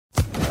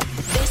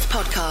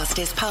podcast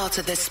is part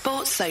of the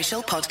Sports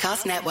Social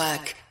Podcast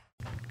Network.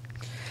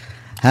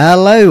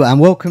 Hello and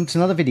welcome to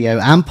another video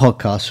and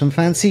podcast from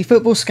Fantasy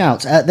Football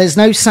Scout. There's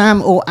no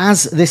Sam or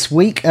Az this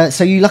week,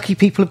 so you lucky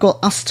people have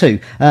got us two.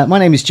 My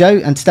name is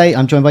Joe and today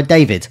I'm joined by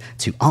David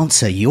to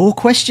answer your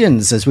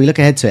questions as we look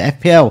ahead to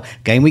FPL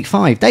Game Week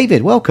 5.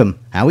 David, welcome.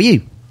 How are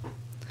you?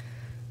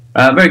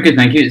 Very good,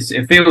 thank you.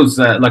 It feels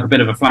like a bit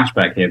of a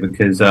flashback here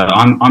because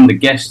I'm the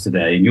guest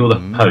today and you're the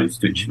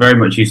host, which very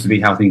much used to be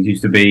how things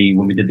used to be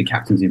when we did the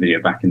captaincy video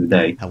back in the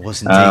day. That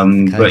was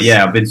indeed but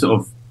yeah, I've been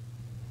sort of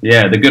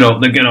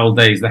the good old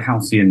days, the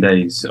halcyon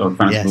days of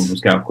Fantasy Football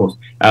Scout, of course.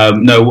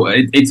 No,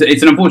 it's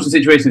an unfortunate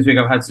situation this week.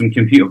 I've had some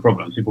computer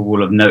problems. People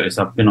will have noticed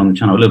I've been on the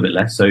channel a little bit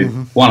less. So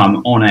while I'm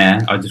on air,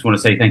 I just want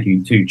to say thank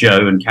you to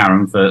Joe and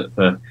Karen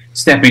for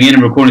stepping in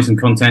and recording some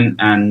content.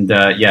 And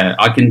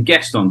I can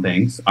guest on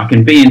things. I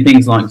can be in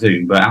things like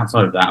Zoom, but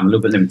outside of that, I'm a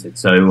little bit limited.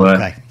 So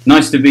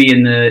nice to be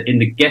in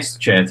the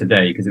guest chair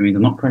today because it means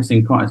I'm not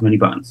pressing quite as many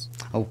buttons.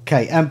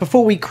 Okay, and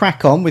before we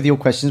crack on with your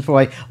questions, before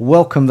I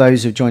welcome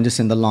those who've joined us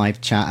in the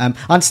live chat, I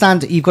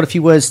understand you've got a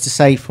few words to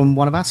say from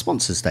one of our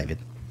sponsors, David.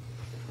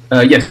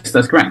 Yes,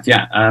 that's correct,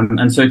 yeah.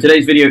 And so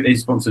today's video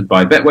is sponsored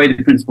by Betway,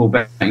 the principal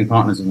betting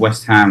partners of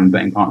West Ham and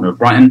betting partner of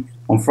Brighton.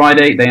 On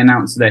Friday, they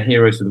announced their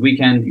heroes for the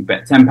weekend. You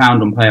bet £10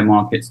 on player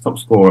markets, top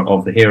scorer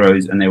of the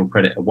heroes, and they will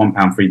credit a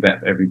 £1 free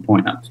bet for every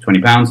point up to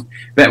 £20.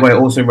 Betway are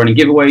also running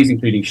giveaways,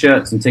 including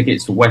shirts and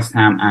tickets for West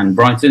Ham and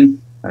Brighton,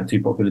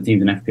 two popular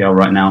teams in FPL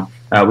right now.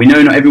 We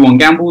know not everyone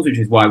gambles, which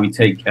is why we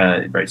take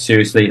it very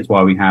seriously. It's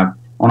why we have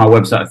on our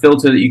website a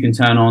filter that you can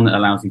turn on that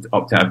allows you to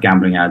opt out of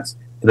gambling ads.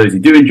 For those who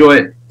do enjoy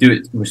it, do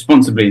it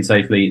responsibly and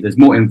safely. There's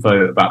more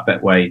info about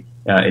Betway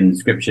in the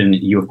description.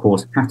 You, of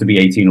course, have to be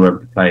 18 or over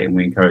to play, and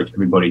we encourage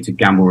everybody to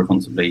gamble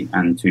responsibly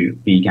and to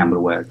be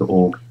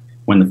gambleaware.org.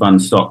 When the fun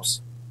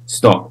stops,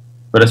 stop.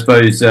 But I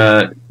suppose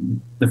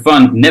the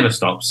fun never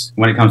stops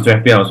when it comes to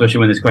FPL, especially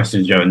when there's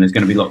questions, Joe, and there's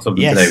going to be lots of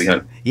them today, we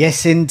hope.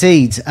 Yes,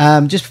 indeed.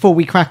 Just before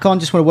we crack on,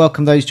 just want to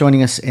welcome those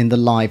joining us in the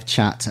live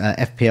chat.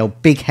 FPL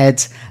Big Head,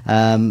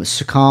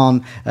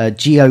 Sukan,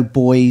 Geo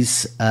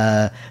Boys,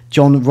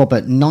 John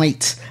Robert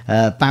Knight,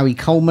 Barry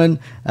Coleman.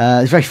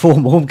 It's very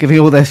formal, giving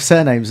all their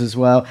surnames as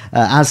well.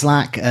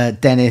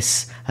 Aslak,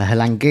 Dennis,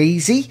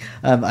 Halangizi.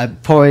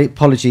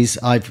 Apologies,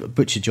 I've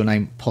butchered your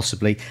name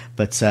possibly,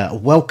 but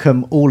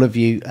welcome all of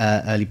you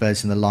early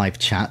birds in the live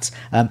chat.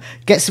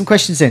 Get some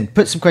questions in,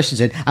 put some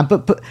questions in, and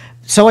put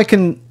so I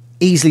can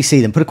easily see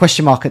them. Put a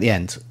question mark at the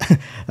end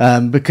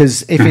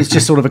because if it's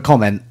just sort of a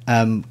comment,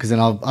 because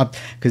then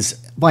because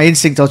by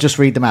instinct I'll just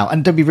read them out,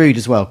 and don't be rude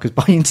as well because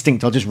by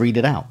instinct I'll just read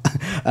it out.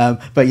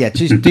 But yeah,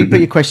 just do put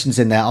your questions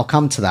in there. I'll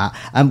come to that.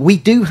 We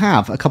do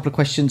have a couple of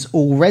questions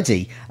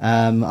already.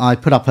 I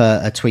put up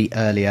a tweet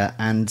earlier,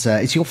 and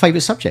it's your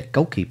favourite subject,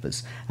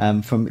 goalkeepers,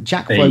 from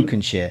Jack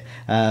Wokenshire.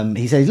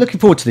 He says, looking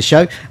forward to the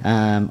show.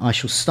 I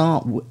shall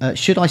start.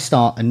 Should I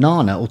start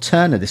Onana or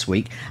Turner this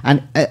week?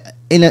 And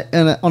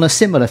on a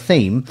similar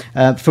theme,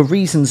 for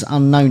reasons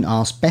unknown,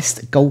 asked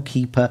best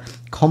goalkeeper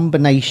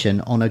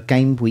combination on a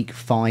Game Week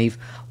 5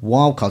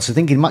 wildcard. So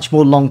thinking much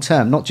more long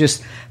term, not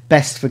just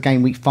best for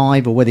Game Week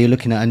 5 or whether you're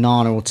looking at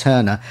Onana or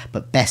Turner,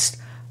 but best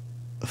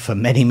for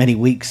many, many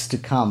weeks to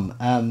come.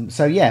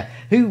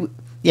 Who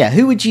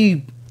would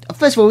you?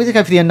 First of all, we'll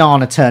go for the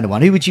Onana Turner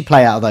one. Who would you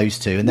play out of those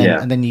two, and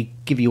then you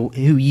give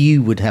who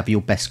you would have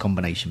your best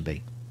combination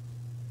be?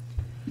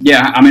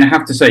 Yeah, I mean, I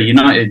have to say,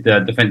 United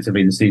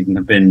defensively this season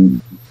have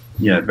been,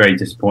 very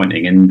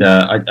disappointing. And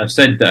I've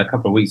said that a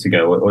couple of weeks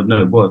ago,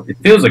 it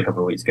feels like a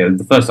couple of weeks ago,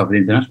 the first half of the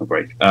international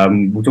break.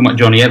 We're talking about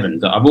Johnny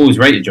Evans. I've always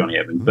rated Johnny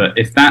Evans, but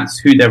if that's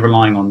who they're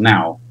relying on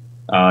now,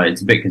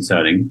 it's a bit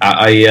concerning.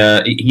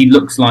 He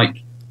looks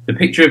like the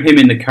picture of him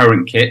in the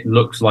current kit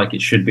looks like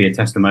it should be a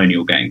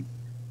testimonial game.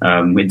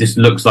 It just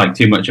looks like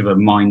too much of a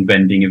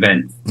mind-bending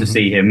event to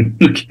see him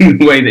looking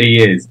the way that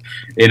he is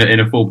in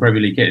a full Premier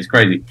League kit. It's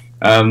crazy.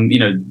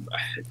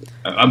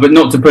 But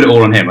not to put it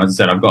all on him. As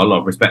I said, I've got a lot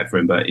of respect for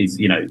him, but he's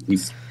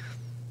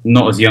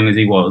not as young as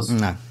he was.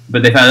 No.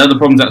 But they've had other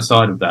problems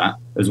outside of that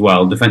as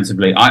well,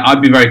 defensively.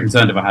 I'd be very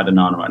concerned if I had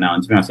Onana right now,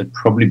 and to be honest, I'd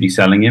probably be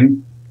selling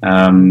him.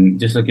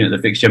 Just looking at the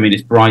fixture, I mean,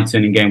 it's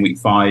Brighton in Game Week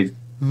 5.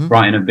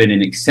 Brighton have been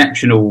in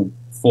exceptional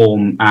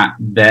form at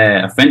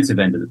their offensive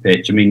end of the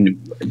pitch. I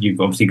mean, you've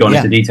obviously gone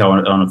into detail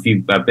on a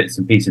few bits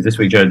and pieces this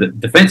week, Joe,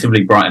 that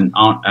defensively Brighton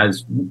aren't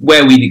as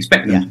where we'd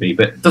expect them to be,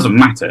 but it doesn't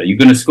matter. You're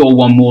going to score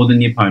one more than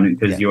the opponent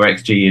because your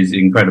XG is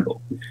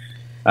incredible.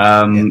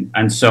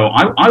 And so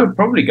I would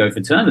probably go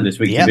for Turner this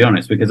week, to be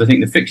honest, because I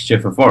think the fixture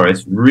for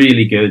Forest,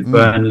 really good.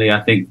 Burnley,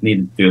 I think,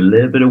 need to do a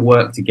little bit of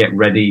work to get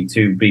ready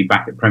to be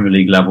back at Premier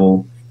League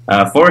level.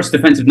 Forest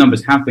defensive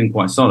numbers have been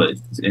quite solid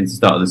in the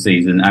start of the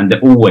season, and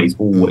they're always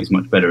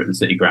much better at the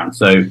City ground.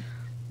 So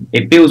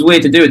it feels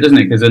weird to do it, doesn't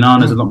it? Because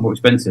Onana's a lot more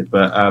expensive.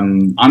 But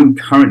I'm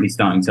currently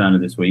starting Turner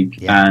this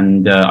week,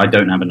 and I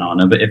don't have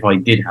Onana. But if I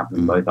did have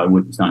them both, I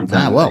would be starting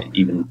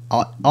Turner.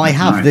 I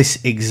have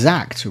this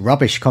exact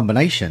rubbish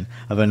combination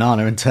of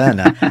Onana and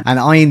Turner, and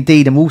I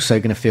indeed am also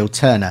going to field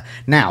Turner.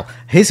 Now,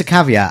 here's a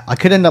caveat. I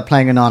could end up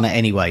playing Onana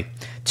anyway.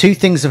 two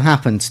things have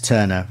happened to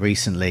Turner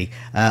recently.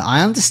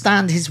 I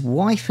understand his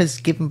wife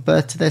has given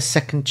birth to their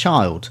second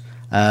child,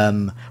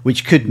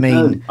 which could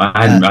mean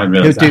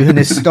he'll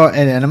do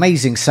an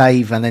amazing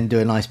save and then do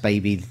a nice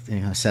baby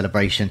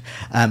celebration,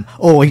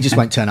 or he just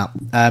won't turn up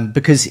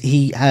because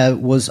he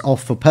was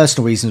off for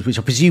personal reasons, which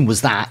I presume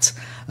was that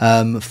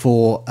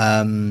for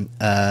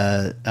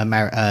the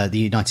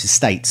United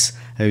States,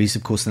 who he's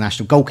of course the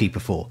national goalkeeper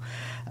for.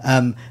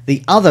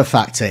 The other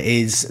factor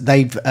is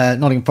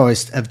Nottingham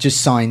Forest have just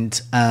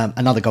signed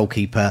another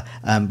goalkeeper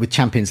with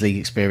Champions League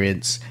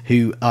experience,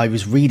 who I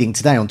was reading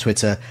today on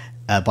Twitter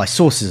by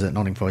sources at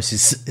Nottingham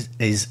Forest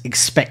is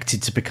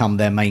expected to become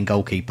their main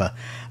goalkeeper.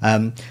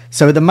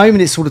 So at the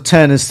moment it's sort of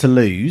Turner's to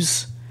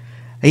lose.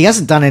 He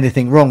hasn't done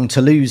anything wrong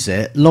to lose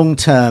it. Long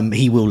term,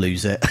 he will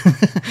lose it.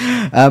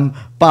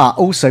 But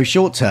also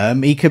short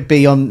term, he could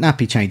be on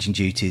nappy changing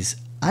duties.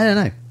 I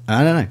don't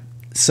know.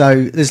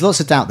 So there's lots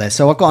of doubt there.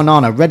 So I've got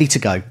Onana ready to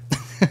go.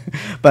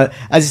 But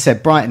as I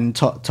said, Brighton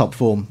top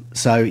form.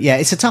 So yeah,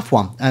 it's a tough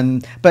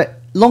one.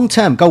 But long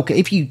term goalkeeper,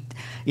 if you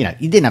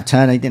didn't have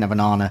Turner, you didn't have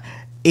Onana.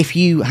 If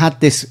you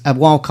had a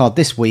wild card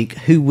this week,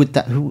 who would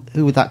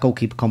that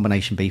goalkeeper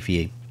combination be for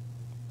you?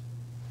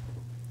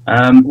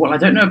 Well, I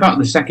don't know about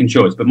the second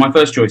choice, but my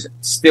first choice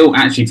still,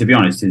 actually, to be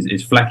honest,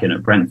 is Flecken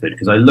at Brentford,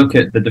 because I look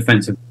at the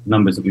defensive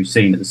numbers that we've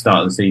seen at the start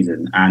of the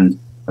season, and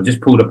I've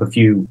just pulled up a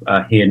few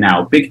here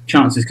now. Big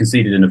chances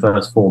conceded in the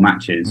first 4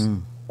 matches.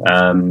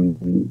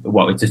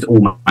 Well, it's just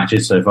all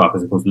matches so far,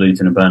 because of course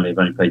Luton and Burnley have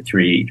only played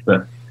 3 each,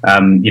 but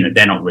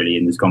they're not really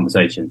in this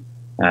conversation.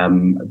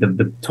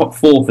 The top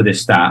 4 for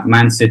this stat,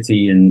 Man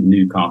City and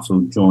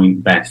Newcastle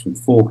joint best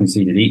with 4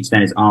 conceded each.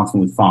 Then it's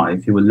Arsenal with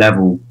 5, who were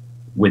level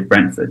with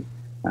Brentford.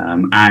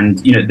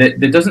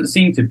 There doesn't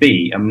seem to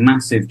be a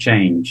massive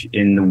change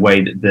in the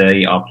way that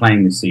they are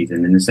playing this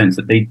season, in the sense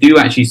that they do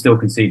actually still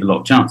concede a lot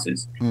of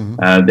chances.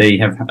 They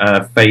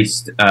have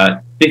faced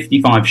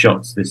 55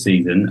 shots this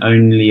season.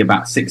 Only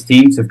about 6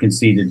 teams have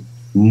conceded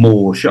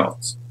more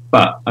shots,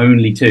 but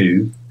only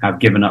 2 have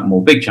given up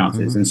more big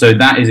chances. And so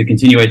that is a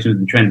continuation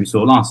of the trend we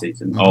saw last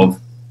season of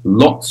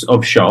lots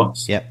of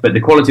shots, but the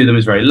quality of them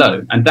is very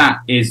low. And that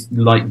is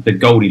like the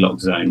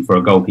Goldilocks zone for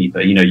a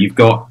goalkeeper. You've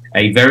got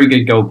a very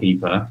good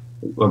goalkeeper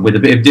with a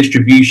bit of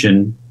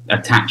distribution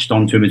attached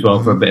onto him as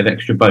well for a bit of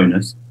extra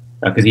bonus,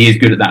 because he is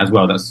good at that as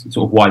well. That's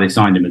sort of why they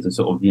signed him as a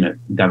sort of,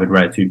 David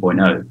Raya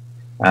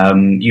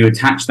 2.0. You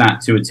attach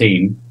that to a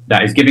team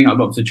that is giving up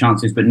lots of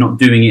chances, but not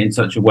doing it in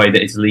such a way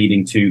that it's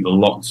leading to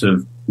lots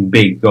of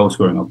big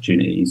goal-scoring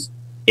opportunities.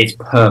 It's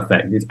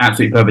perfect. It's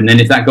absolutely perfect. And then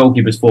if that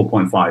goalkeeper's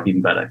 4.5,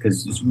 even better,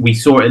 because we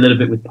saw it a little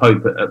bit with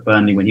Pope at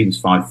Burnley when he was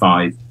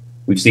 5.5.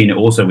 We've seen it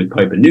also with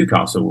Pope at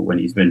Newcastle when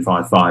he's been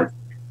 5.5.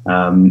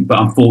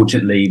 But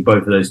unfortunately,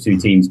 both of those two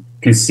teams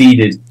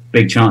conceded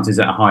big chances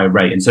at a higher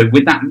rate. And so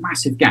with that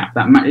massive gap,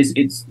 they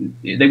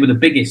were the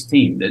biggest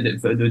team,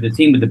 the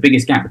team with the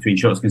biggest gap between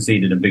shots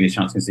conceded and biggest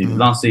shots conceded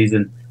last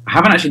season. I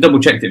haven't actually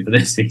double-checked it for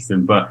this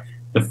season, but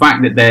the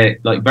fact that they're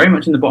very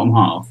much in the bottom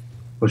half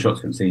for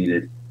shots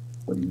conceded,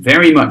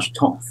 very much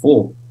top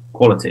 4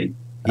 quality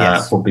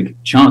for big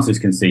chances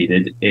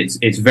conceded,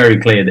 it's very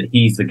clear that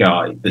he's the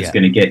guy that's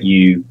going to get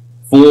you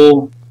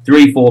 4,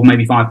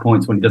 maybe 5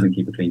 points when he doesn't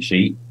keep a clean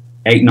sheet,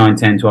 8, 9,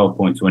 10, 12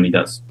 points when he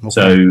does. Okay.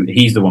 So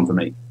he's the one for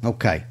me.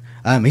 Okay.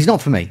 He's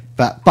not for me,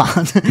 but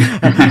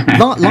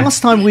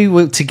last time we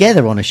were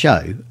together on a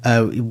show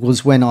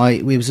was when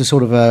it was a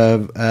sort of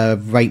a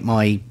rate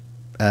my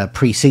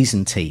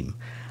pre-season team,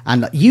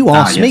 and you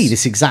asked me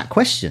this exact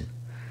question,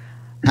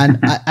 and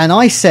and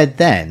I said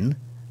then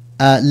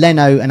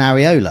Leno and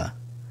Areola,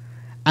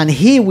 and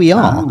here we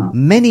are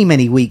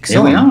many weeks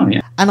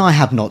on, and I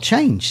have not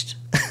changed.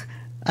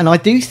 And I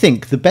do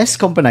think the best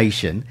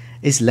combination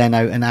is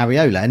Leno and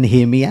Areola, and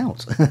hear me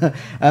out.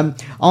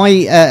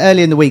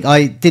 Earlier in the week,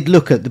 I did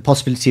look at the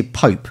possibility of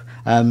Pope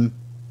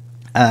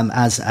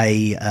as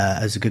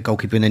a good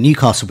goalkeeper in a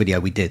Newcastle video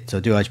we did, so I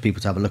do urge people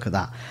to have a look at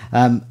that.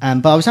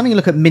 But I was having a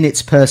look at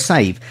minutes per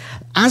save.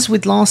 As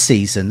with last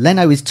season,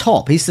 Leno is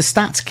top. He's the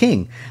stats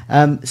king.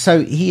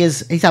 So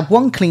he's had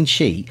 1 clean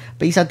sheet,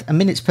 but he's had a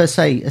minutes per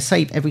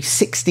save every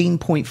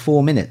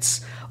 16.4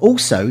 minutes.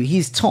 Also,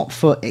 he's top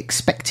for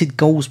expected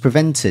goals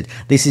prevented.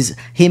 This is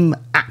him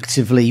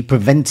actively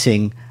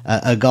preventing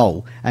a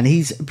goal, and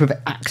he's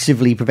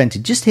actively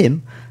prevented, just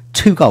him,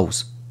 2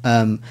 goals.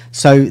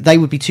 So they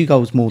would be 2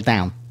 goals more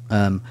down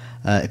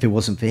if it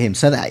wasn't for him.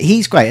 So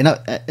he's great.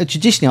 And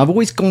traditionally, I've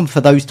always gone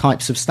for those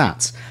types of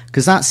stats,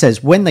 because that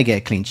says when they get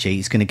a clean sheet,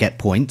 he's going to get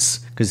points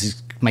because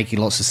he's making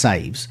lots of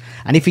saves.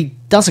 And if he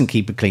doesn't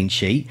keep a clean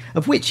sheet,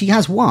 of which he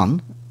has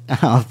 1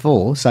 out of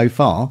 4 so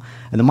far,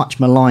 and the much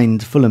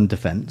maligned Fulham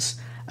defence,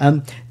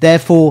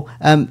 therefore,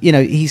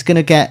 he's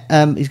going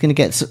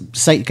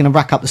to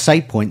rack up the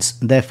save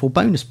points and therefore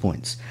bonus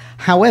points.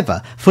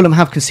 However, Fulham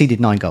have conceded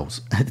 10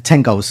 goals,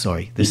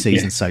 this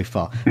season so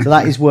far. So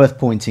that is worth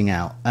pointing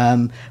out.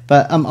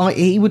 But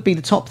he would be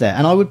the top there,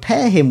 and I would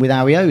pair him with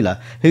Areola,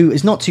 who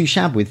is not too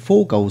shabby with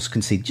 4 goals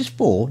conceded, just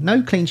 4,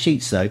 no clean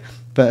sheets though.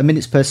 but a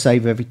minutes per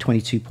save every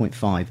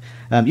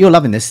 22.5. You're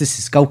loving this. This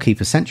is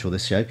goalkeeper central,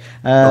 this show.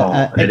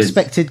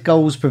 Expected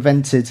goals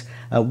prevented,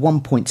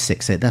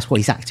 1.6. That's what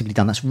he's actively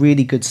done. That's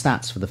really good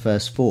stats for the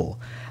first four.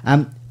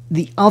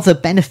 The other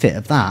benefit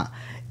of that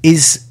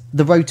is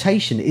the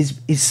rotation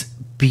is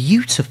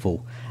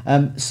beautiful.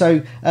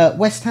 So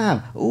West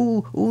Ham,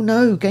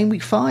 no, game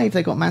week 5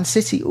 they got Man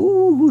City,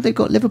 they've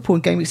got Liverpool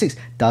in game week 6.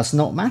 Does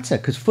not matter,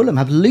 because Fulham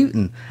have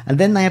Luton and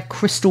then they have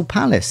Crystal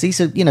Palace. These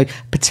are,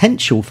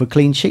 potential for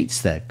clean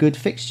sheets there, good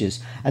fixtures.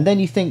 And then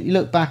you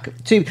look back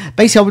to,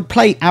 basically I would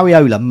play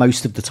Areola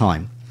most of the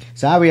time.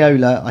 So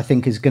Areola I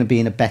think is going to be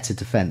in a better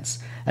defence.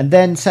 And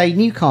then say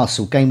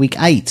Newcastle game week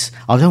 8,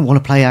 I don't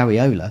want to play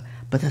Areola,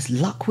 but as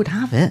luck would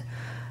have it,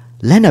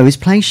 Leno is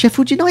playing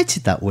Sheffield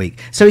United that week.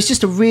 So it's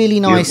just a really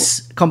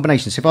nice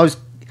combination. So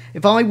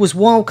if I was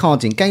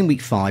wildcarding game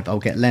week 5, I'll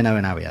get Leno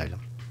and Areola.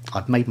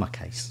 I've made my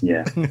case.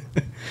 Yeah.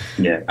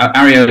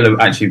 Areola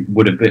actually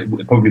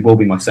probably will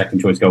be my second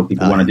choice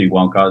goalkeeper when I do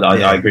wildcard.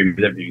 I agree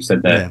with everything you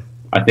said there. Yeah.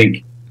 I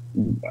think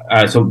I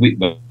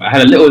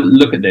had a little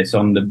look at this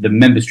on the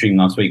member stream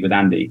last week with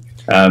Andy.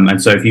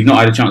 And so if you've not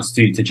had a chance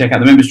to check out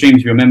the member streams,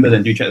 if you're a member,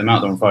 then do check them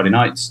out. They're on Friday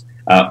nights.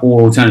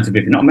 Or alternatively,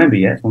 if you're not a member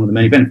yet, it's one of the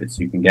many benefits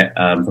you can get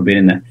from being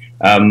in there.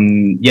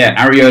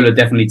 Areola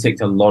definitely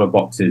ticked a lot of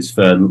boxes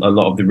for a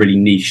lot of the really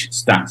niche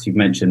stats you've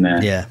mentioned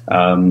there. Yeah.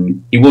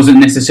 He wasn't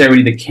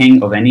necessarily the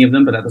king of any of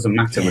them, but that doesn't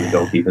matter with a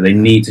goalkeeper. They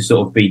need to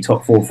sort of be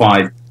top 4 or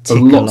 5 for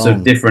lots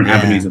of different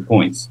avenues of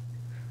points.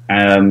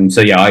 I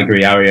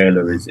agree.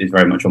 Areola is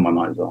very much on my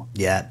mind as well.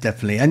 Yeah,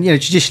 definitely. And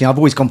traditionally, I've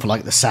always gone for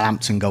the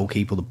Southampton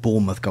goalkeeper, the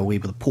Bournemouth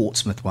goalkeeper, the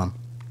Portsmouth one.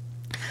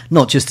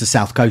 Not just the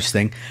South Coast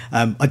thing.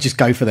 I just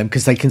go for them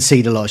because they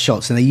concede a lot of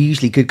shots and they're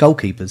usually good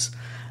goalkeepers.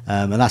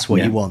 And that's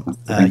what you want.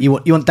 You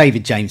want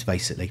David James,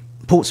 basically.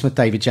 Portsmouth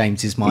David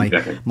James is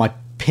my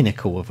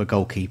pinnacle of a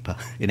goalkeeper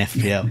in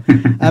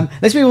FPL.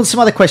 Let's move on to some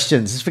other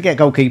questions. Let's forget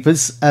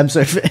goalkeepers. So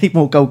if any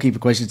more goalkeeper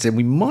questions, then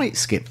we might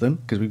skip them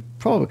because we've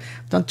probably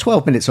done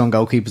 12 minutes on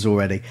goalkeepers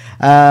already.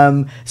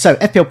 So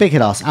FPL Big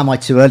Head asks, am I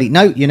too early?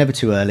 No, you're never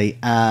too early.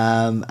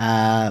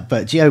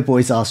 But Geo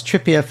Boys asks,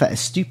 Trippier for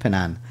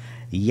Estupinan.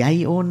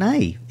 Yay or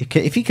nay?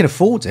 If you can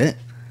afford it,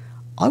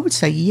 I would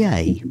say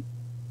yay.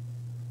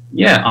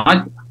 Yeah,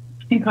 I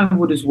think I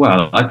would as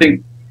well. I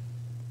think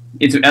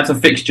that's a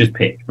fixtures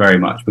pick very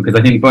much because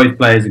I think both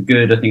players are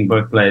good. I think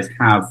both players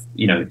have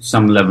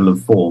some level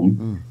of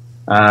form.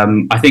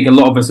 I think a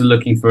lot of us are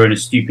looking for an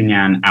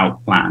Estupinan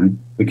out plan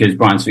because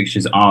Brighton's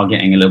fixtures are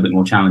getting a little bit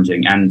more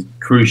challenging, and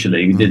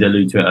crucially, we did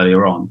allude to it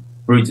earlier on.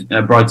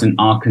 Brighton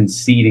are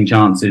conceding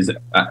chances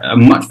at a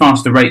much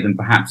faster rate than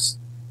perhaps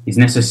is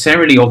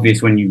necessarily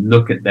obvious when you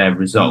look at their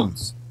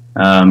results.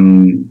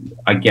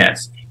 I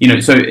guess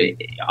so.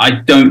 I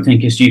don't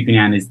think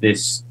Estupinan is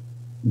this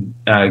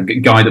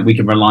guy that we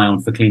can rely on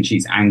for clean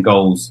sheets and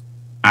goals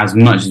as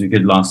much as we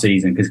could last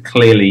season, because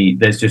clearly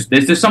there's just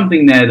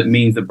something there that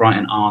means that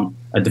Brighton aren't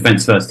a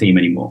defence first team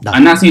anymore,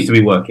 and that seems to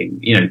be working.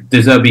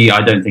 De Zerbi,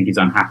 I don't think is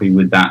unhappy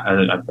with that.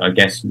 I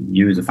guess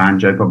you as a fan,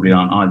 Joe, probably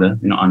aren't either.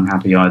 You're not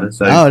unhappy either.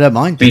 So I don't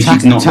mind.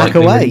 Attack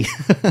away.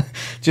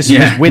 just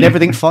win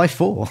everything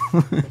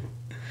 5-4.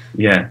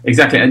 Yeah,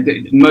 exactly.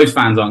 And most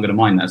fans aren't going to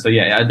mind that. So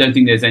I don't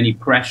think there's any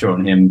pressure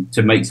on him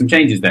to make some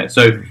changes there.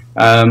 So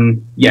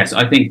yes,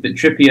 I think that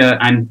Trippier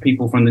and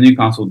people from the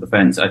Newcastle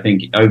defence, I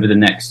think over the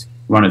next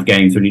run of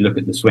games, when you look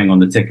at the swing on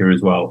the ticker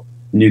as well,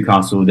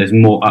 Newcastle, there's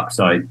more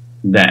upside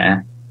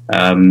there.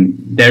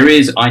 There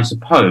is, I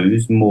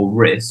suppose, more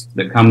risk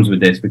that comes with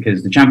this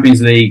because the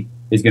Champions League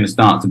is going to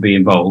start to be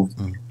involved.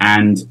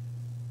 And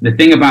the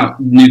thing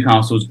about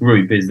Newcastle's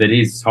group is that it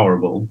is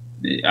horrible.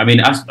 I mean,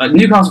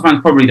 Newcastle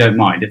fans probably don't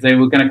mind. If they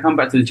were going to come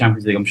back to the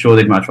Champions League, I'm sure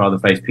they'd much rather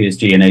face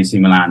PSG and AC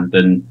Milan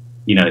than,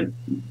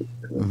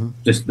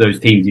 just those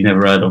teams you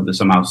never heard of that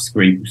somehow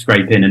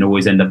scrape in and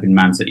always end up in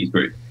Man City's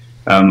group.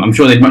 I'm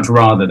sure they'd much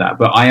rather that.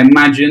 But I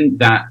imagine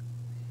that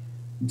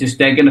just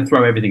they're going to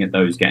throw everything at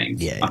those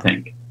games, I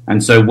think.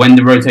 And so when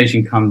the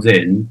rotation comes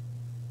in,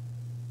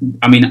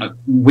 I mean,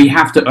 we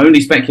have to only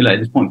speculate at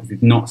this point because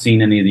we've not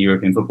seen any of the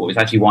European football. It's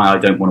actually why I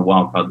don't want a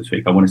wild card this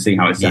week. I want to see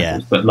how it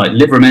settles. But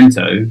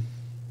Livramento,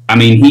 I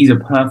mean, he's a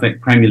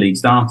perfect Premier League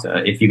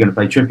starter if you're going to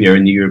play Trippier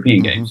in the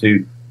European games,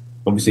 who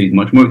obviously is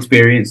much more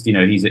experienced.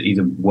 He's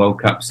a World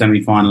Cup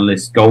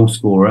semi-finalist goal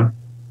scorer,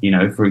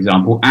 for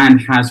example,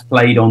 and has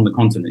played on the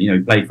continent. He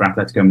played for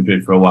Atletico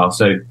Madrid for a while.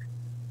 So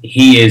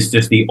he is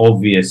just the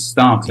obvious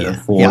starter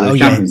for the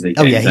Champions League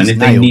games. And if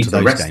they need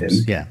to rest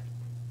him...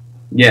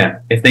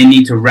 if they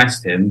need to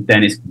rest him,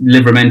 then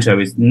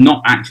Livramento is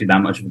not actually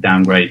that much of a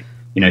downgrade.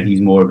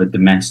 He's more of a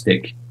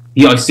domestic.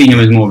 I see him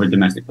as more of a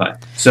domestic player.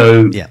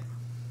 So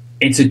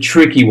it's a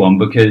tricky one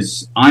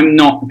because I'm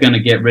not going to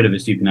get rid of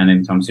Estupinan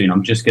anytime soon.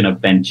 I'm just going to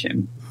bench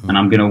him, and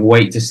I'm going to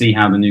wait to see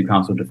how the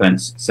Newcastle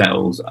defence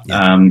settles.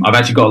 I've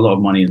actually got a lot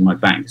of money in my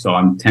bank, so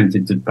I'm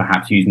tempted to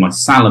perhaps use my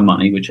Salah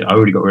money, which I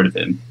already got rid of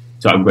him,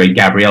 to upgrade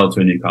Gabriel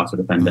to a Newcastle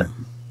defender.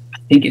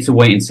 I think it's a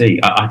wait and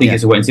see. I think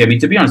it's a wait and see. I mean,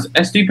 to be honest,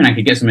 Estupinan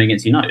could get something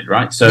against United,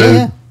 right?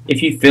 So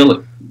if you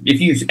feel if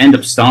you end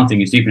up starting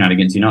your Superman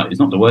against United, it's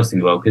not the worst thing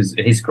in the world because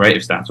his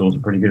creative stats are also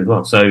pretty good as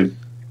well. So,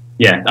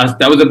 yeah,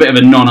 that was a bit of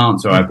a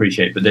non-answer, I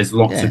appreciate, but there's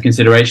lots of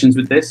considerations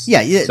with this.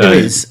 Yeah, there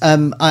is.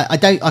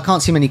 I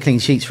can't see many clean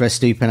sheets for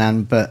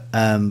Estupiñán, but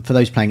for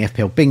those playing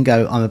FPL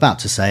Bingo, I'm about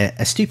to say it.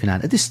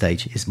 Estupiñán at this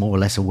stage is more or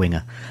less a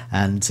winger,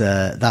 and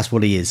that's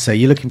what he is. So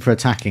you're looking for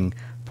attacking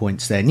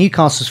points there.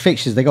 Newcastle's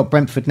fixtures, they got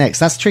Brentford next.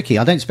 That's tricky.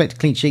 I don't expect a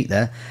clean sheet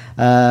there.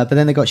 But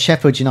then they got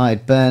Sheffield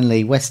United,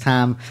 Burnley, West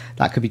Ham.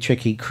 That could be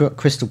tricky.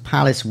 Crystal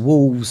Palace,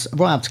 Wolves,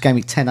 right up to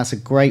Gameweek 10. That's a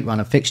great run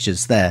of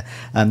fixtures there.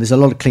 There's a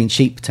lot of clean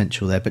sheet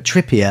potential there. But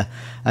Trippier,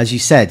 as you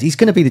said, he's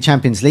going to be the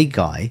Champions League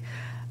guy.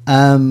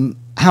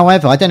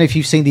 However, I don't know if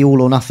you've seen the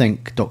All or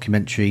Nothing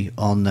documentary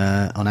on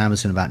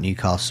Amazon about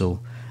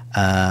Newcastle.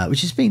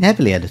 Which has been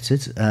heavily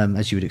edited,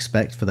 as you would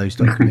expect for those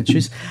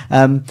documentaries.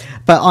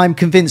 But I'm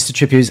convinced that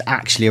Trippier is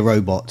actually a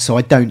robot, so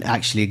I don't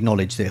actually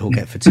acknowledge that he'll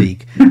get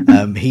fatigue.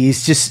 He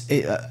is just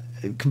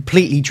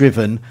completely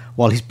driven,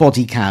 while his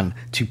body can,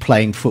 to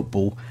playing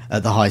football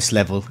at the highest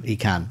level he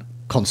can,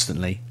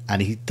 constantly.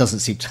 And he doesn't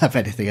seem to have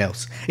anything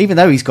else. Even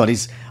though he's got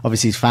his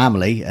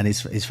family, and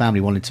his family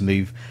wanted to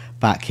move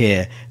back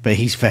here, but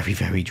he's very,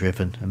 very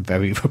driven and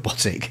very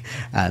robotic,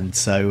 and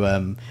so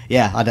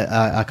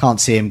I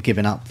can't see him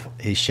giving up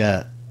his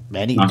shirt.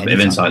 Nice bit of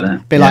insight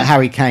there. Bit like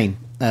Harry Kane.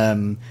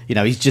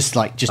 He's just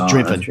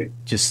driven. I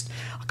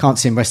can't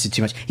see him rested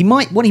too much.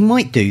 What he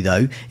might do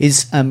though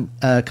is come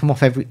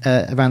off every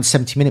around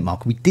 70-minute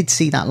mark. We did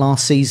see that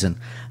last season,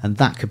 and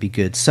that could be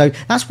good. So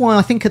that's why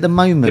I think at the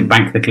moment,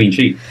 bank the clean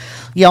sheet.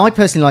 Yeah, I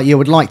personally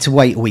would like to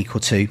wait a week or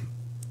two.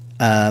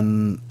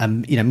 And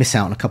miss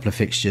out on a couple of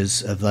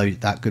fixtures of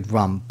that good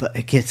run, but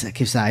it gives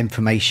that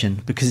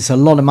information, because it's a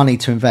lot of money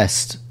to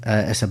invest.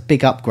 It's a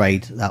big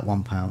upgrade, that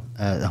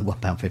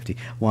 £1.50,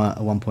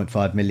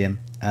 1.5 million.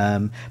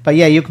 But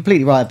yeah, you're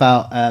completely right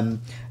about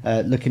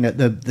looking at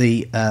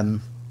the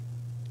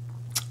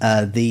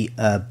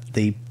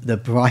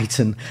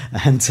Brighton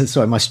and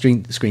sorry, my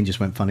screen just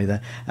went funny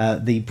there.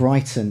 The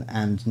Brighton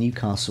and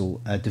Newcastle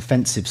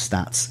defensive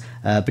stats,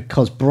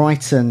 because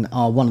Brighton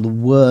are one of the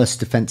worst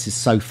defences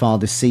so far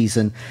this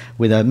season,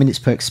 with a minutes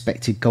per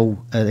expected goal.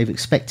 They've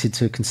expected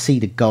to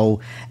concede a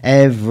goal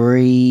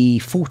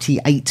every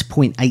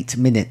 48.8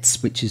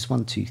 minutes, which is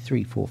 1, 2,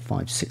 3, 4,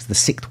 5, 6, the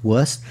sixth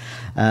worst.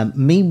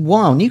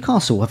 Meanwhile,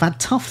 Newcastle have had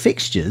tough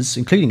fixtures,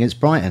 including against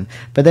Brighton,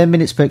 but their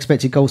minutes per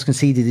expected goals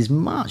conceded is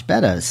much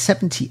better,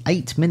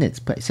 78 minutes,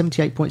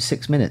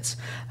 78.6 minutes.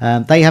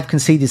 They have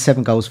conceded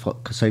 7 goals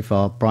so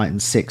far, Brighton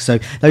 6. So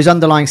those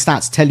underlying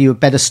stats tell you a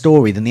better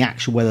story than the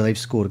actual whether they've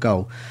scored a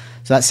goal.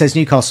 So that says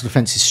Newcastle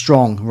defence is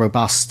strong,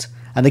 robust,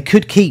 and they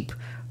could keep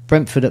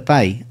Brentford at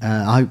bay.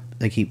 I hope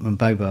they keep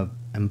Mbomo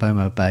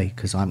at bay,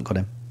 because I haven't got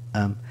him.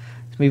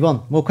 Let's move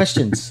on. More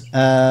questions.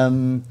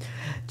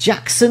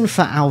 Jackson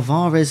for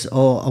Alvarez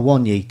or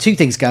Awoniyi? Two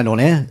things going on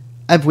here.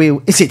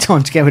 Is it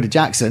time to get rid of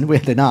Jackson? We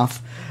had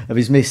enough of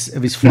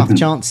his fluff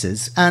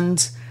chances,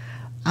 and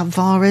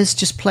Alvarez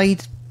just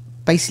played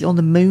basically on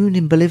the moon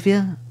in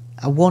Bolivia.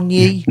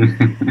 Awoniyi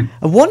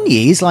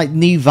is like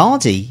new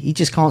Vardy. He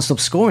just can't stop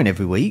scoring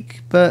every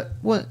week. But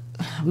what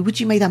would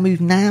you make that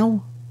move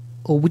now,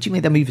 or would you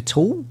make that move at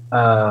all?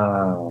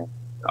 I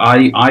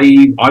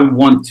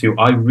want to.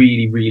 I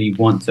really, really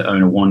want to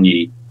own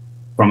Awoniyi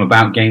from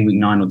about game week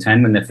 9 or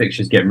 10, when their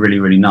fixtures get really,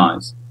 really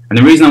nice. And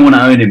the reason I want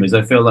to own him is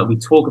I feel like we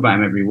talk about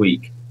him every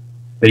week,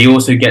 but he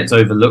also gets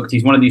overlooked.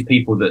 He's one of these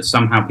people that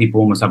somehow people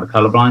almost have a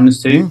colour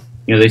blindness to.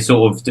 You know, they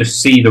sort of just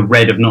see the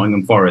red of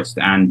Nottingham Forest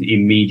and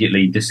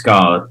immediately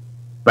discard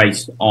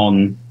based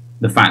on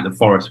the fact that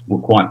Forest were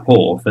quite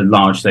poor for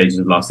large stages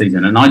of last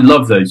season. And I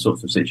love those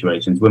sorts of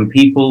situations when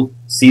people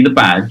see the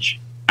badge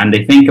and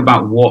they think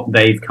about what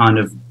they've kind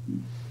of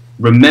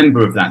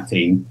remember of that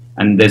team,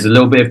 and there's a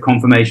little bit of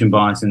confirmation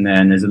bias in there,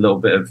 and there's a little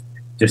bit of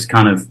just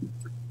kind of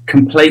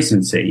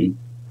complacency.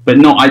 But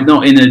I'm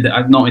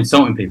not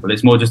insulting people.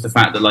 It's more just the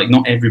fact that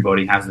not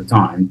everybody has the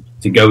time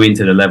to go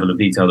into the level of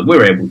detail that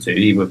we're able to,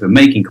 either if we're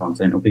making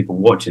content or people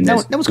watching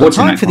this. No one's got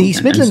time for the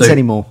East Midlands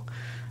anymore.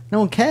 No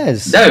one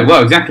cares. No,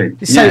 well, exactly.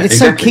 It's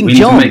so King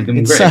John.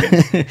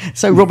 It's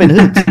so Robin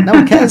Hood. No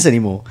one cares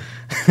anymore.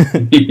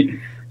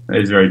 That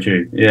is very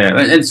true. Yeah,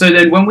 and so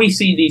then when we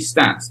see these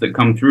stats that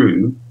come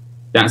through,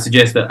 that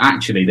suggests that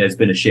actually there's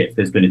been a shift,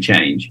 there's been a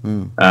change.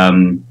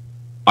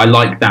 I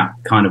like that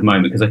kind of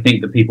moment, because I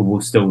think that people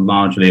will still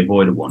largely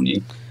avoid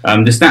Awoniyi.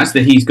 The stats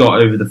that he's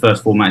got over the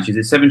first 4 matches,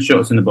 it's 7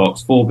 shots in the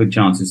box, 4 big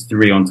chances,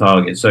 3 on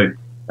target. So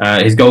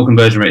his goal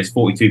conversion rate is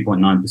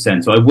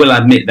 42.9%. So I will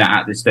admit that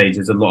at this stage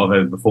there's a lot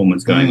of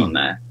overperformance going on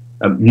there.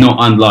 Not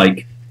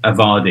unlike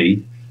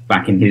Vardy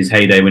back in his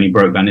heyday when he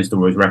broke Van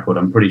Nistelrooy's record.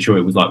 I'm pretty sure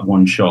it was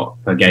 1 shot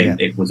per game.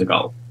 It was a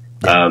goal.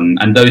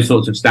 And those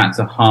sorts of stats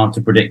are hard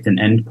to predict an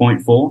end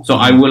point for. So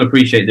I will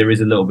appreciate there is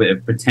a little bit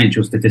of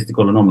potential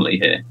statistical anomaly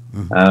here.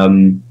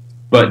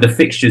 But the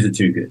fixtures are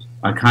too good.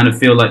 I kind of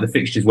feel like the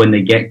fixtures, when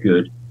they get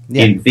good,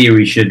 in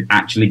theory, should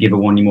actually give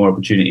Awoniyi more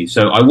opportunities.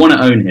 So I want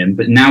to own him,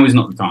 but now is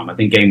not the time. I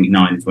think game week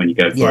 9 is when you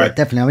go for it. Yeah,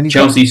 definitely. I mean,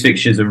 Chelsea's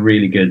fixtures are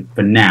really good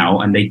for now,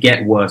 and they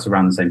get worse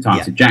around the same time.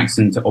 Yeah. So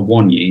Jackson to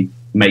Awoniyi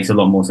makes a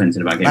lot more sense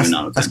in about game week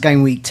 9. That's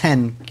game week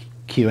 10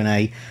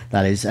 Q&A,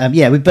 that is.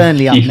 With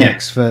Burnley up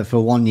next for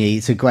Awoniyi,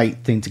 it's a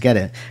great thing to get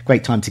it.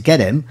 Great time to get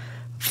him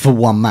for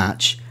one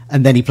match,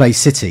 and then he plays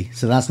City,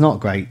 so that's not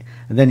great.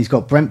 And then he's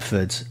got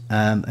Brentford,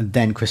 and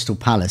then Crystal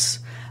Palace.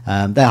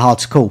 They're hard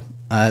to call.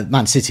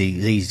 Man City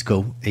is easy to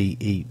call.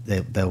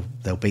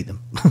 They'll beat them.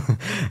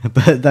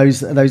 But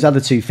those other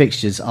two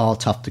fixtures are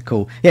tough to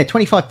call. Yeah,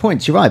 25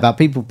 points. You're right about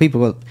people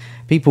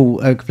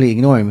are completely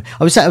ignoring him.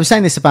 I was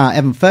saying this about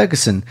Evan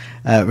Ferguson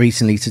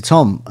recently to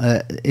Tom.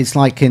 It's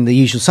like in The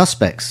Usual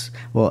Suspects.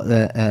 What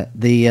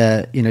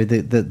the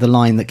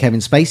line that Kevin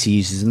Spacey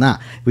uses in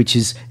that, which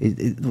is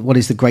what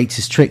is the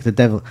greatest trick the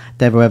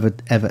devil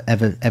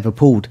ever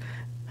pulled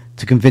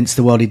to convince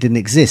the world he didn't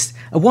exist.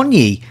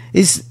 Awoniyi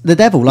is the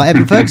devil, like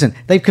Evan Ferguson.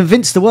 They've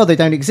convinced the world they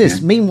don't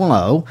exist. Yeah.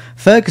 Meanwhile,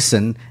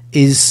 Ferguson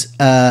is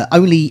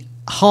only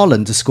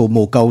Haaland to score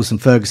more goals than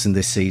Ferguson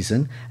this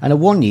season, and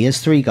Awoniyi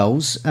has 3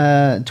 goals,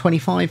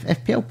 25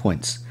 FPL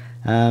points.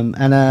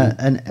 And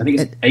I think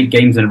it's 8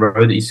 games in a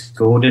row that he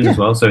scored in as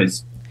well. So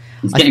he's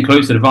getting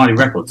close to the Vardy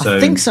record. So.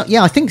 I think so.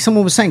 Yeah, I think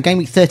someone was saying game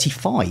week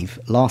 35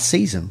 last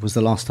season was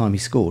the last time he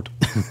scored.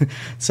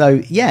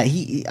 So yeah,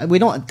 we're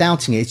not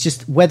doubting it. It's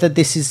just whether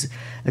this is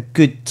a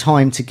good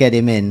time to get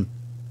him in,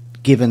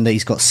 given that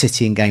he's got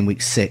City in game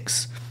week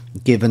 6,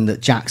 given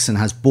that Jackson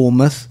has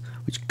Bournemouth,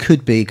 which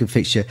could be a good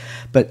fixture.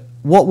 But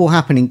what will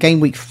happen in game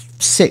week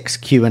 6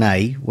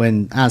 Q&A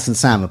when Az and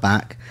Sam are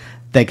back?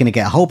 They're going to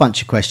get a whole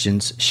bunch of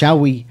questions.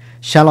 Shall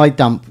I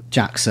dump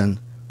Jackson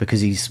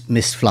because he's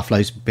missed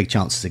Flufflo's big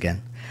chances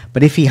again?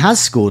 But if he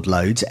has scored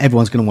loads,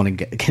 everyone's going to want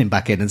to get him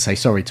back in and say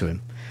sorry to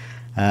him.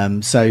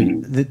 So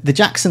the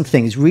Jackson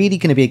thing is really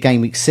going to be a game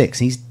week 6.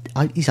 He's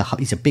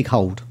a big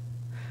hold.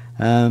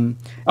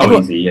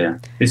 Easy, yeah.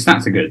 His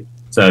stats are good.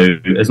 So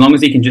as long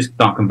as he can just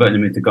start converting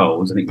them into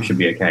goals, I think we should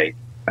be okay.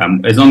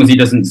 As long as he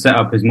doesn't set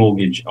up his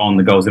mortgage on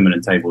the goals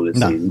imminent table this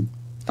season,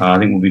 I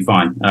think we'll be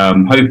fine.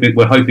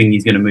 We're hoping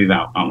he's going to move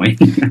out, aren't we?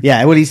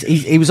 Yeah, well,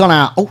 he was on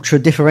our ultra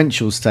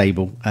differentials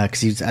table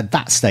because he was at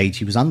that stage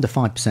he was under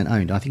 5%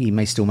 owned. I think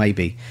he still may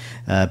be,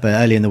 but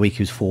earlier in the week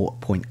he was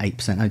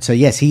 4.8% owned. So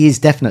yes, he is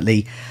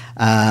definitely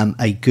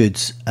a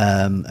good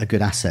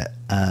asset,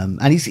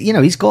 and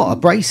he's got a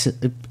brace,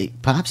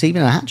 perhaps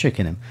even a hat trick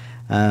in him.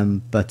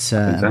 But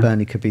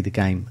Burnley could be the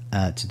game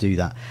to do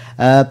that.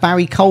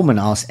 Barry Coleman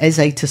asks,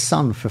 Eze to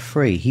Son for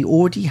free. He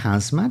already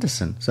has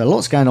Maddison. So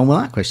lots going on with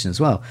that question as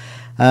well.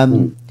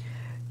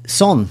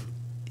 Son,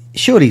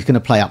 surely he's going to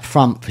play up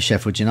front for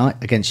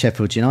against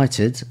Sheffield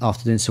United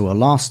after doing so well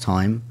last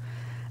time,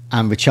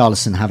 and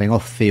Richarlison having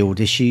off-field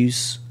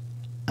issues.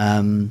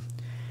 But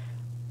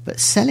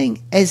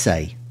selling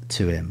Eze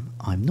to him,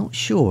 I'm not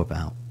sure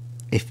about,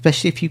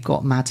 especially if you've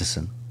got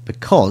Maddison.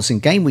 Because in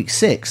game week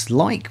 6,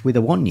 like with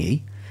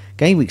Awoniyi,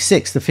 game week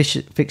 6 the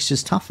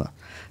fixtures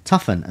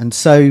toughen, and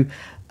so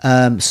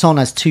Son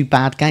has 2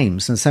 bad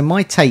games. And so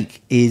my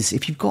take is,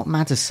 if you've got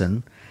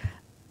Maddison,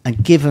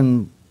 and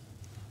given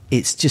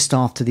it's just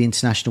after the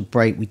international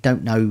break, we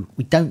don't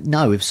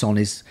know if Son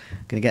is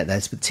going to get there,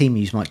 but team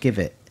news might give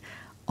it.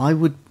 I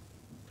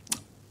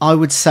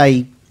would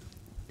say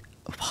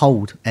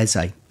hold Eze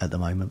at the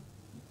moment.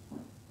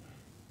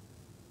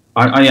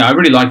 I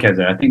really like Eze.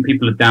 I think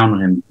people are down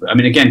on him. I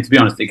mean, again, to be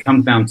honest, it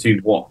comes down to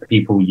what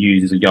people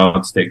use as a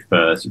yardstick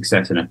for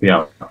success in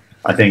FPL.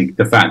 I think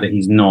the fact that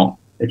he's not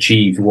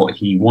achieved what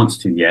he wants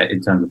to yet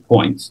in terms of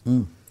points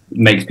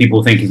makes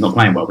people think he's not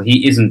playing well. But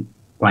he isn't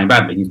playing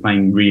badly. He's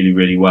playing really,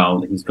 really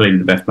well. He's clearly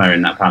the best player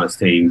in that Palace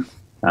team.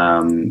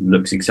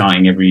 Looks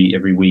exciting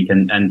every week.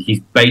 And he's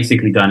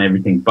basically done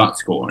everything but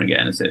score and get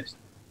an assist.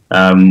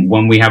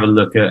 When we have a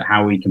look at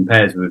how he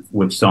compares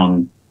with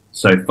Son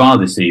so far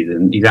this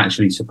season, he's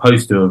actually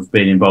supposed to have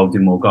been involved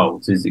in more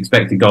goals. His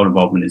expected goal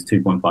involvement is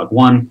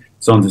 2.51.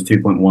 Son's is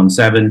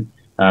 2.17.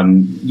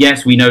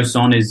 Yes, we know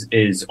Son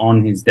is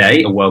on his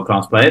day a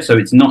world-class player, so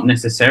it's not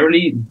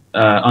necessarily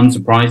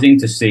unsurprising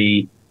to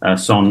see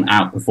Son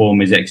outperform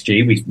his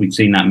XG. We've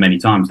seen that many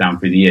times down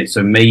through the years,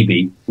 so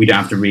maybe we don't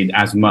have to read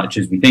as much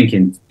as we think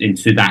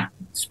into that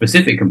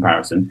specific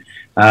comparison.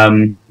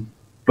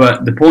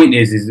 But the point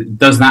is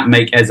does that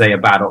make Eze a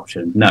bad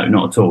option? No,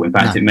 not at all. In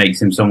fact, It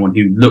makes him someone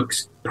who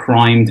looks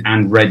primed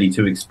and ready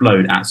to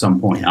explode at some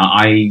point.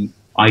 I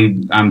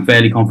am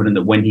fairly confident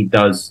that when he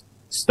does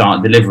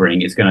start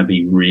delivering, it's going to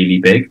be really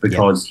big,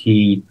 because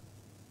he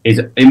is,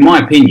 in my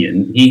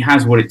opinion, he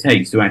has what it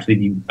takes to actually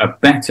be a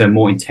better,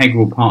 more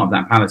integral part of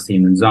that Palace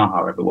team than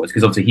Zaha ever was.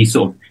 Because obviously he's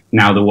sort of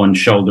now the one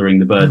shouldering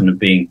the burden of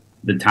being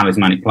the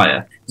talismanic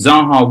player.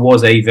 Zaha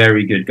was a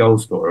very good goal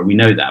scorer, we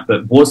know that,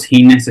 but was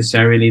he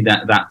necessarily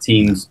that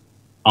team's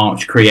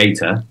arch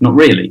creator? Not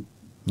really.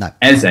 No.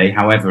 Eze,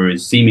 however,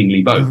 is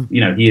seemingly both.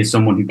 He is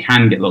someone who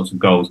can get lots of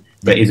goals,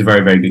 but is a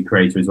very, very good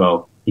creator as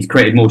well. He's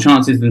created more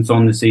chances than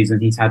Son this season.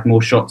 He's had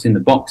more shots in the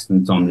box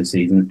than Son this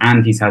season,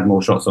 and he's had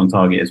more shots on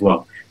target as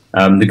well.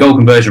 The goal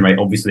conversion rate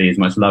obviously is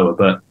much lower,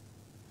 but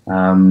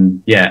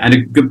and a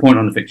good point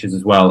on the fixtures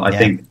as well. I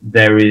think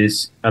there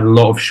is a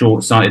lot of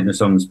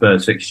short-sightedness on the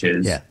Spurs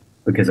fixtures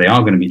because they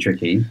are going to be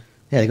tricky.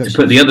 Yeah, to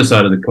put the other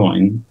side of the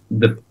coin,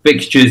 the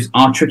fixtures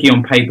are tricky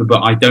on paper,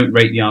 but I don't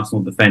rate the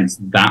Arsenal defence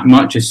that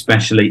much,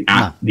 especially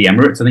at the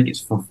Emirates. I think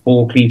it's for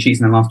 4 clean sheets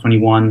in the last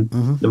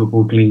 21.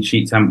 Liverpool clean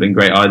sheets haven't been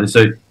great either.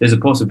 So there's a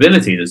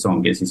possibility that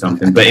Son gets you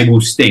something, but it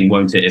will sting,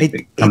 won't it, if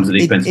it comes at the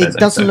expense of Eze. It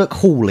doesn't look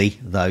hauly,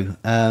 though.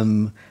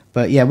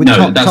 But yeah, with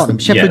Tottenham,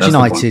 Sheffield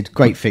United,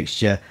 great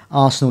fixture.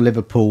 Arsenal,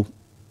 Liverpool,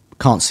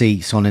 can't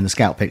see Son in the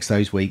scout picks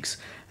those weeks.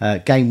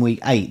 Game week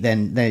 8,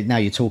 then now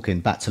you're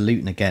talking back to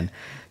Luton again.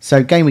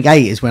 So game week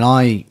 8 is when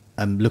I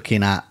am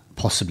looking at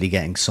possibly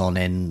getting Son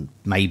in,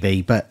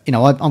 maybe. But,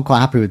 I'm quite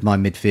happy with my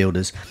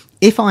midfielders.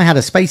 If I had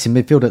a space in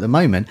midfield at the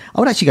moment, I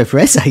would actually go for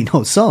Eze,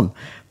 not Son.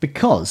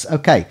 Because,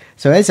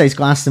 so Eze's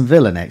got Aston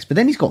Villa next, but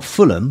then he's got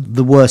Fulham,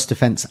 the worst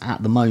defence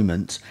at the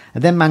moment.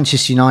 And then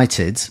Manchester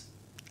United.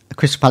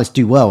 Crystal Palace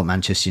do well at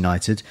Manchester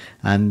United,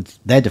 and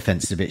their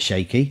defence is a bit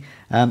shaky.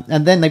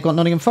 And then they've got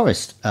Nottingham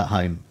Forest at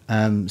home.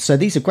 So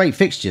these are great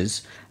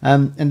fixtures.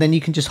 And then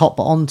you can just hop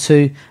on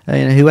to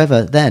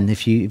whoever then,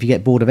 if you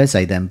get bored of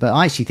Eze then. But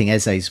I actually think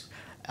Eze's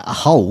a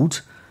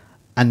hold,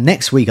 and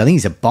next week I think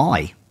he's a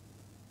buy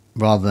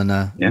rather than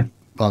a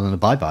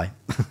bye-bye.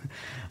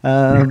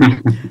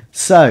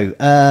 So,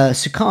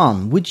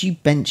 Sukan, would you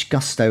bench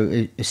Gusto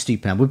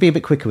Estupiñán? We'll be a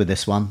bit quicker with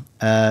this one.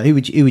 Who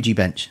would you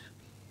bench?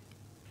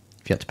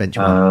 If you had to bench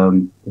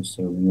one.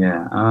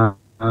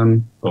 Am I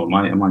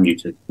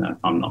muted? No,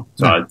 I'm not.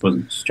 So I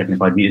wasn't just checking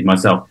if I'd muted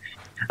myself.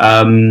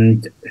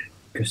 It's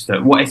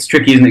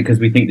tricky, isn't it? Because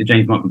we think that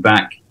James might be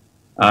back.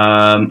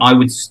 I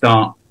would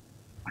start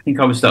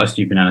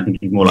Estupiñán. I think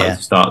he's more likely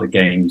to start the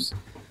games.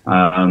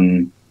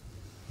 And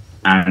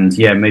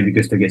maybe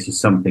Gusto gets you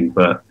something,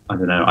 but I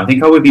don't know. I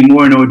think I would be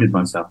more annoyed with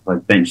myself if I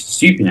benched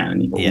Estupiñán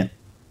and he hauled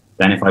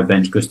than if I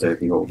benched Gusto if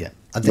he hauled.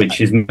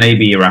 Which is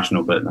maybe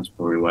irrational, but that's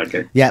probably where I'd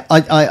go. Yeah,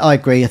 I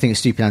agree. I think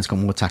Estupiñán's got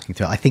more attacking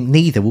to it. I think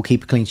neither will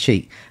keep a clean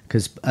sheet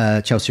because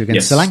Chelsea are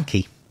against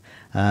Solanke,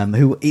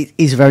 who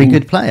is a very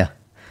good player.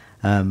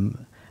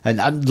 And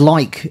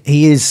like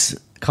he is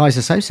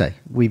Kaiser Sose,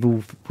 we've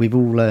all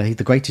he's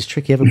the greatest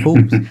trick he ever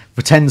pulled.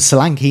 Pretends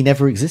Solanke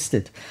never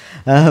existed.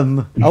 He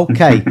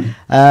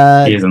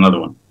is another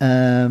one.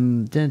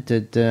 I'm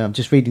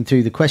just reading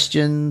through the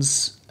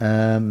questions.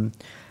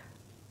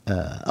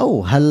 I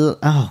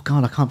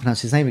can't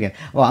pronounce his name again.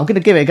 Well, I'm going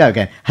to give it a go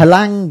again.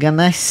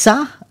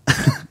 Halanganesa.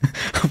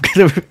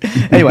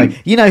 Anyway,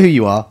 you know who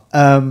you are.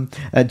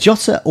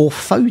 Jota or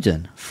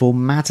Foden for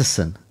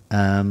Maddison.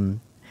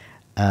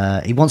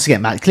 He wants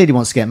to clearly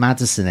wants to get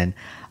Maddison in.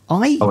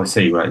 I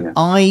see, right, yeah.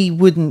 I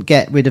wouldn't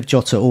get rid of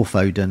Jota or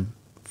Foden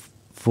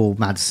for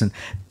Maddison.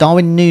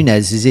 Darwin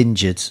Núñez is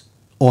injured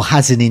or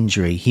has an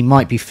injury. He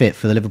might be fit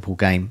for the Liverpool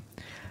game.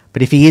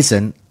 But if he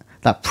isn't,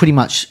 that pretty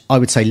much, I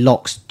would say,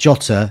 locks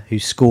Jota, who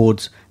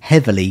scored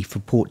heavily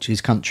for his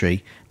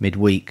country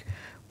midweek,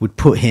 would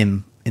put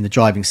him in the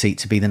driving seat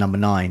to be the number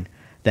 9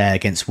 there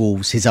against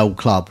Wolves, his old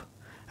club.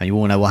 And you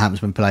all know what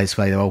happens when players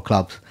play their old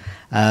clubs.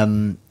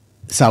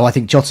 So I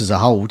think Jota's a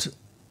hold.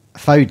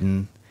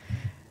 Foden,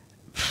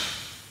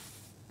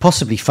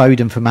 possibly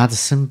Foden for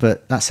Maddison,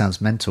 but that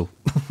sounds mental.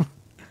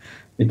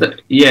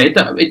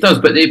 It does,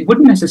 but it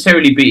wouldn't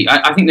necessarily be.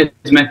 I think there's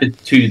a method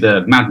to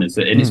the madness,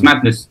 and it's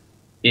madness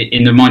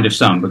in the mind of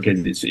some because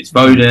it's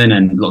Foden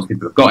and lots of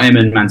people have got him,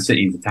 and Man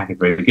City's attack is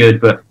very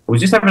good. But I was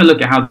just having a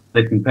look at how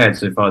they've compared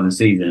so far this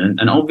season,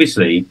 and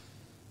obviously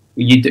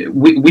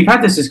we've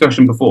had this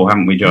discussion before,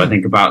 haven't we, Joe? I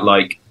think about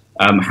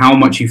how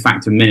much you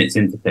factor minutes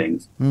into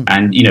things,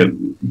 and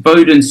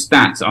Foden's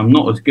stats are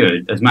not as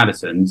good as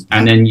Maddison's,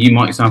 and then you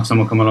might have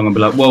someone come along and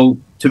be like, well,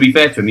 to be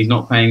fair to him, he's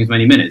not playing as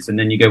many minutes, and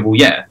then you go, well,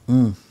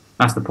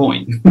 that's the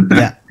point.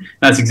 Yeah,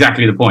 that's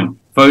exactly the point.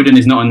 Foden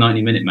is not a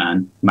 90-minute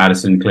man.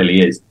 Maddison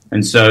clearly is.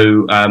 And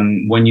so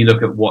when you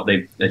look at what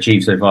they've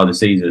achieved so far this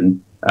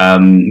season,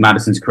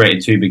 Maddison's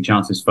created 2 big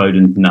chances,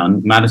 Foden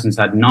none. Maddison's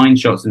had 9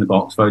 shots in the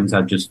box, Foden's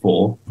had just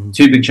 4.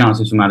 2 big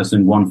chances for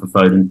Maddison, 1 for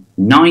Foden.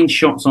 9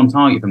 shots on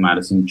target for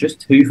Maddison,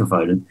 just 2 for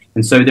Foden.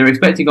 And so their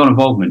expected goal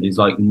involvement is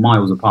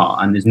miles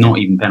apart, and there's not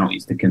even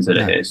penalties to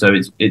consider here. So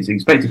it's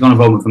expected goal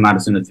involvement for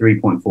Maddison at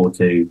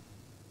 3.42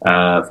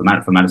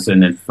 for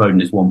Maddison, and for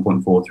Foden it's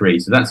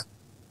 1.43. So that's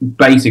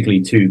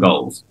basically 2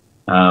 goals.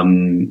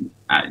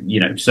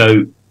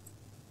 So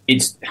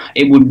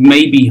it would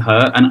maybe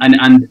hurt,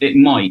 and it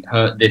might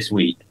hurt this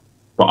week.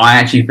 But I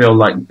actually feel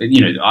like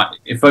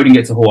if Foden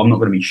gets a haul, I'm not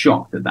going to be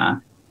shocked at that.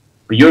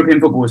 But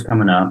European football is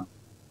coming up.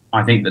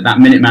 I think that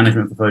minute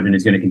management for Foden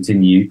is going to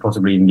continue,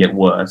 possibly even get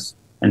worse.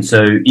 And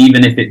so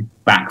even if it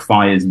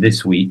backfires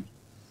this week,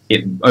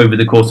 over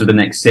the course of the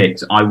next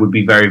 6, I would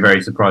be very,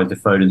 very surprised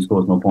if Foden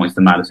scores more points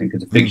than Maddison,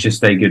 because the fixtures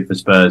stay good for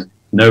Spurs.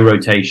 No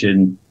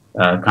rotation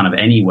kind of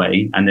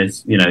anyway, and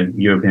there's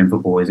European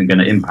football isn't going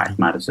to impact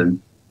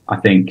Maddison. I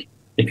think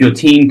if your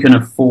team can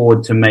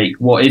afford to make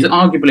what is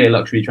arguably a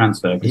luxury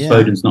transfer, because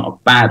Foden's not a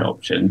bad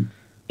option,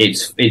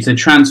 it's a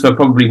transfer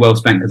probably well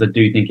spent, because I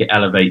do think it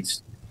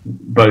elevates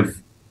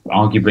both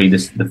arguably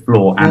the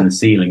floor and the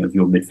ceiling of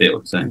your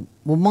midfield. So,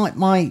 well,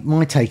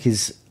 my take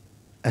is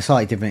a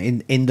slightly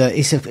different in that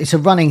it's a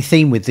running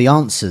theme with the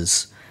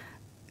answers.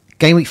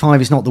 Game week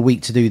 5 is not the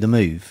week to do the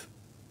move.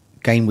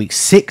 Game week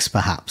 6,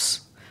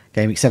 perhaps.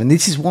 Game week 7.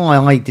 This is why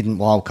I didn't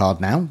wildcard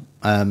now.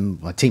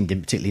 My team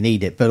didn't particularly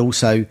need it, but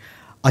also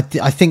I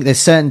think there's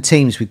certain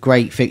teams with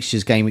great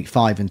fixtures game week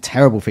 5 and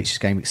terrible fixtures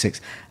game week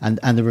 6, and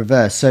the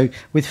reverse. So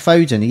with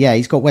Foden,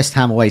 he's got West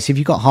Ham away. So if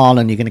you've got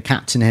Haaland, you're going to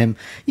captain him.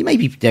 You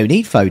maybe don't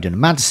need Foden.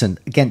 Maddison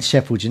against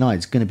Sheffield United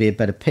is going to be a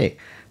better pick.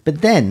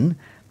 But then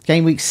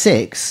game week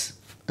 6,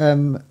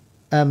 you've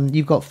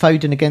got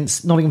Foden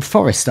against Nottingham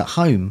Forest at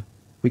home,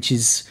 which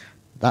is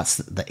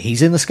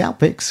he's in the scout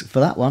picks for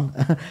that one.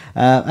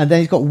 And then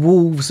he's got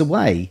Wolves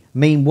away.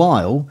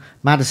 Meanwhile,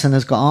 Maddison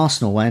has got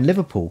Arsenal away and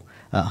Liverpool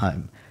at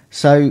home.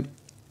 So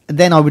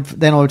then I would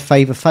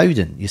favour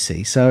Foden, you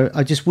see. So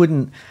I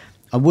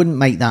wouldn't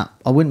make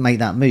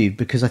that move,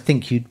 because I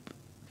think you'd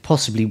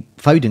possibly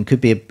Foden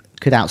could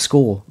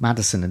outscore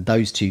Maddison in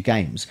those two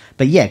games.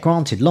 But yeah,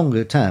 granted,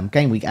 longer term,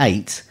 game week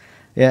 8,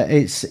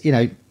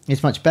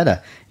 it's much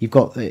better. You've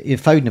got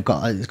Foden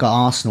has got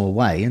Arsenal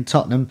away and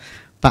Tottenham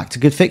back to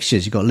good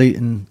fixtures. You've got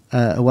Luton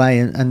away,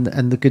 and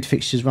the good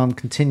fixtures run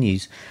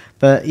continues.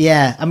 But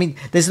yeah, I mean,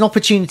 there's an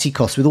opportunity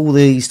cost with all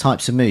these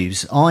types of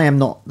moves. I am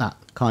not that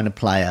kind of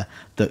player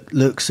that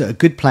looks at a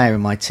good player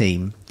in my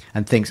team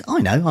and thinks,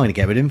 I know, I'm going to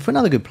get rid of him for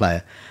another good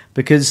player,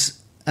 because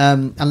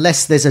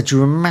unless there's a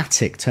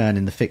dramatic turn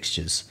in the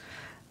fixtures.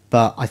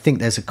 But I think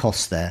there's a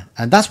cost there,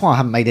 and that's why I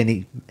haven't made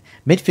any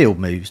midfield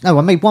moves. No,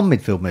 I made one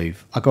midfield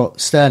move. I got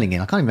Sterling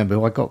in. I can't remember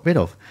who I got rid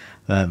of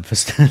for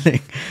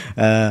Sterling.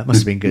 Must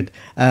have been good.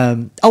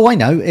 I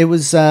know, it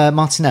was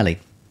Martinelli,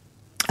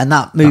 and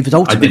that move was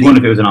ultimately. I did wonder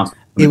if it was an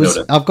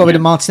Arsenal. I've got rid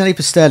of Martinelli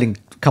for Sterling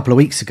a couple of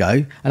weeks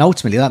ago, and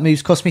ultimately that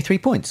move cost me 3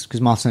 points, because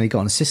Martinelli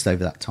got an assist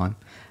over that time,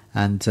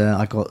 and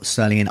I got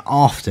Sterling in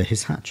after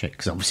his hat trick,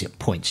 because obviously a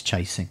points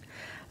chasing.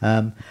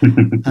 So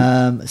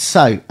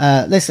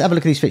let's have a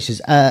look at these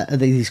fixtures.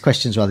 These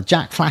questions rather.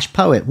 Jack Flash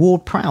Poet,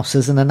 Ward Prowse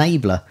as an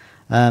enabler.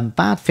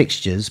 Bad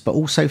fixtures, but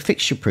also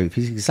fixture proof.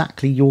 He's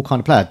exactly your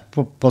kind of player,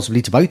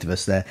 possibly to both of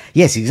us there.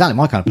 Yes, exactly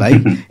my kind of player.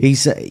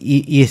 He's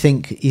you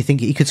think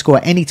he could score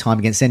at any time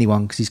against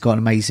anyone, because he's got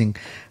amazing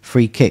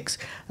free kicks.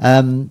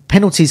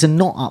 Penalties are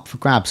not up for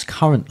grabs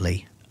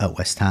currently at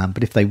West Ham,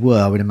 but if they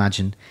were, I would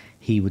imagine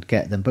he would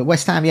get them. But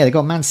West Ham, they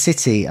got Man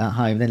City at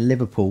home, then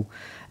Liverpool,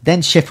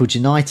 then Sheffield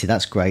United.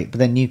 That's great, but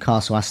then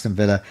Newcastle, Aston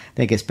Villa.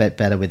 Then it gets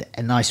better with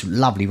a nice,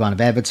 lovely run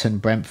of Everton,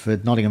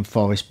 Brentford, Nottingham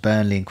Forest,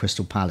 Burnley, and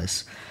Crystal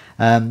Palace.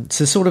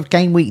 So sort of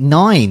game week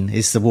 9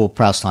 is the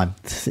Ward-Prowse time.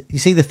 You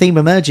see the theme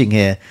emerging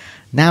here.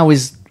 Now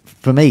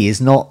for me is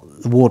not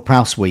the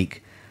Ward-Prowse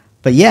week.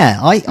 But yeah,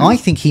 I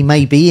think he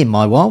may be in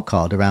my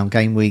wildcard around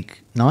game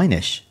week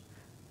 9ish.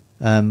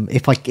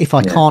 If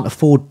I can't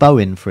afford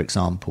Bowen, for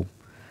example,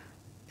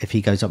 if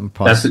he goes up in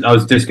price. I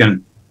was just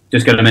going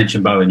to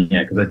mention Bowen,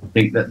 because I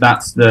think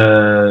that's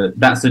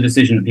the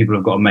decision that people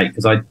have got to make.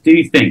 Because I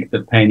do think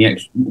that paying the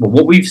extra,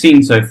 what we've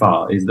seen so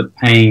far is that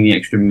paying the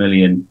extra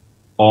million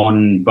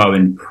on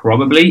Bowen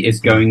probably is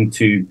going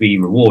to be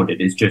rewarded.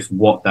 It's just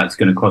what that's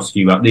going to cost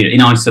you out there.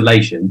 In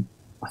isolation,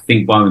 I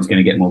think Bowen's going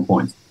to get more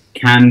points.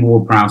 Can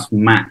Ward-Prowse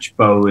match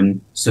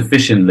Bowen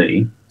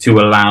sufficiently to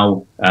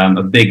allow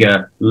a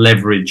bigger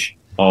leverage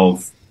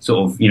of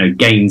sort of,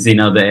 gains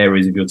in other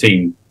areas of your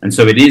team? And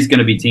so it is going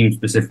to be team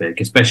specific,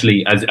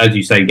 especially as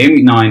you say, game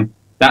week 9,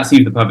 that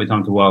seems the perfect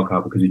time to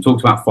wildcard, because we talked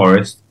about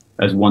Forest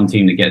as one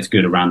team that gets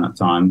good around that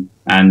time.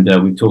 And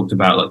we've talked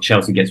about like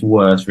Chelsea gets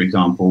worse, for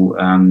example.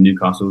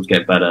 Newcastle's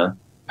get better.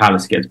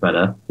 Palace gets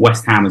better.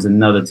 West Ham is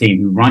another team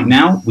who right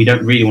now we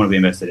don't really want to be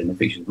invested in. The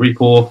fixtures really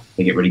poor.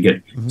 They get really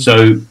good. Mm-hmm.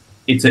 So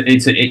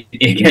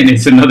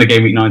it's another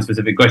game week 9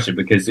 specific question,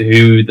 because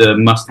who the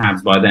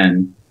must-haves by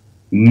then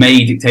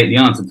may dictate the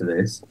answer to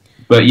this.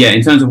 But yeah,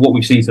 in terms of what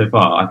we've seen so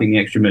far, I think the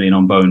extra million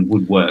on Bowen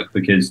would work,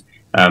 because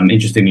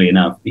interestingly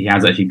enough, he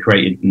has actually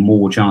created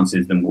more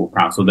chances than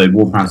Ward-Prowse, although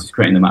Ward-Prowse is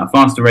creating them at a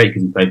faster rate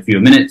because he played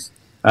fewer minutes.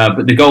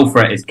 But the goal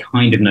threat is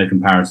kind of no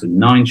comparison.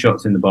 9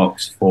 shots in the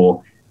box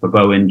for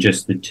Bowen,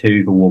 just the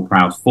 2 for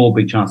Ward-Prowse. 4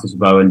 big chances for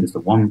Bowen, just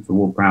the 1 for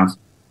Ward-Prowse.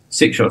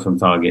 6 shots on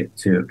target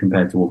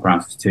compared to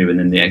Ward-Prowse's 2, and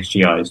then the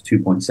XGI is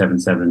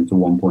 2.77 to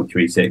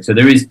 1.36. So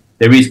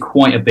there is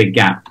quite a big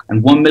gap,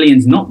 and 1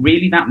 million's not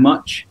really that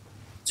much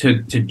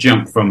to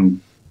jump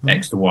from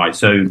X to Y.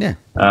 So yeah.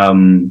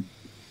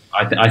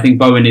 I think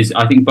Bowen is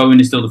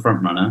still the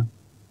front runner,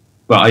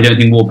 but I don't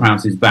think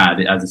Ward-Prowse is bad.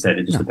 As I said,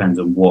 it just depends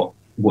on what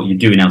you're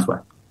doing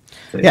elsewhere.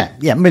 So,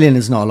 yeah, million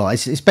is not a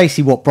lot. It's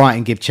basically what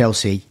Brighton give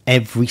Chelsea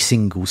every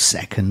single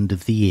second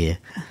of the year.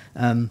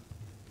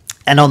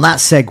 And on that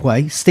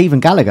segue, Stephen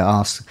Gallagher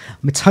asks,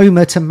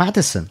 Matoma to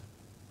Maddison,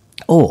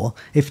 or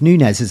if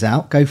Nunez is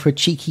out, go for a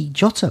cheeky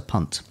Jota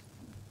punt.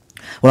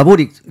 Well, I've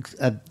already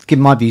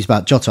given my views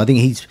about Jota. I think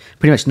he's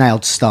pretty much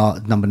nailed to start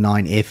at number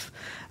 9 if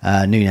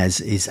Nunez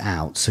is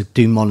out. So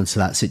do monitor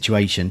that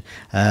situation.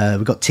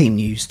 We've got team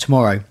news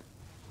tomorrow.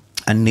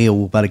 and Neil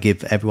will better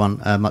give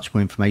everyone much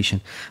more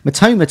information.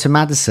 Matoma to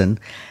Maddison.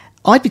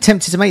 I'd be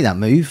tempted to make that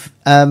move.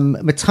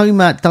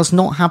 Matoma does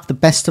not have the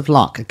best of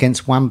luck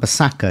against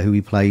Wan-Bissaka, who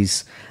he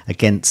plays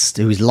against,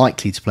 who is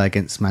likely to play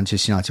against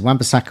Manchester United.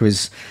 Wan-Bissaka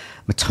is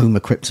Matoma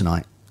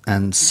kryptonite,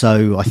 and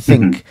so I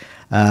think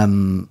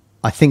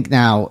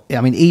now,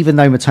 I mean, even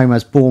though Matoma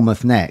has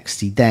Bournemouth next,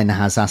 he then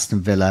has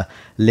Aston Villa,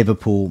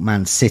 Liverpool,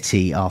 Man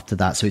City after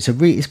that. So it's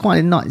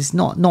it's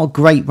not a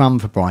great run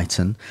for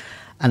Brighton.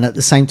 And at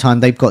the same time,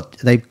 they've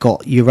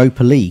got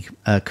Europa League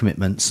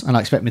commitments, and I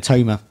expect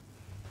Matoma.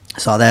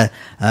 So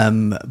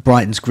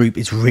Brighton's group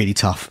is really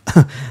tough.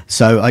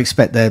 So I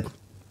expect their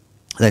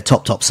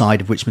top side,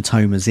 of which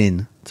Matoma's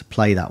in, to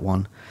play that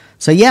one.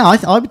 So yeah,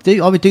 I would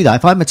do that.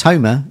 If I had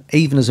Matoma,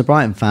 even as a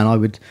Brighton fan, I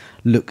would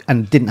look,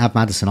 and didn't have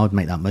Maddison, I would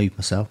make that move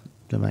myself.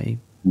 What about you?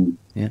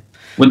 Yeah.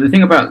 Well, the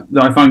thing that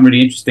I find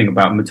really interesting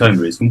about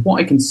Matoma is, from what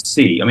I can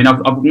see, I mean,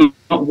 I've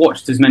not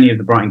watched as many of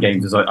the Brighton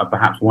games as I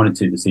perhaps wanted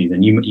to this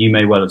season. You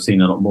may well have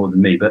seen a lot more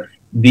than me, but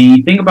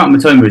the thing about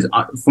Matoma is,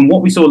 from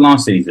what we saw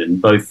last season,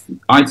 both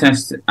eye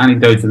test,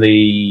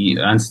 anecdotally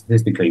and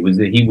statistically, was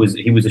that he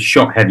was a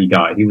shot-heavy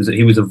guy. He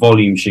was a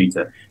volume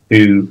shooter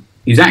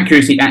whose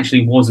accuracy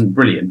actually wasn't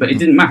brilliant, but it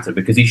didn't matter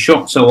because he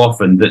shot so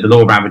often that the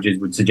law of averages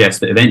would suggest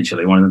that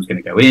eventually one of them's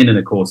going to go in, and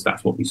of course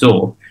that's what we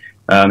saw.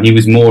 He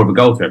was more of a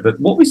goal threat. But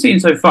what we've seen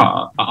so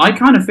far, I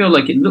kind of feel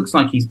like it looks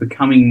like he's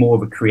becoming more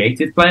of a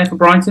creative player for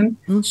Brighton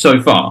so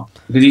far,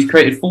 because he's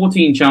created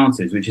 14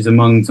 chances, which is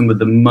among some of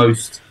the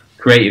most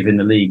creative in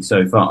the league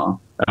so far.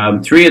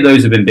 3 of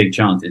those have been big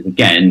chances.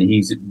 Again,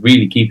 he's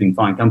really keeping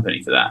fine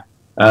company for that.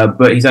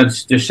 But he's had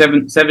just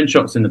seven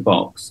shots in the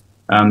box.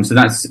 So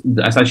that's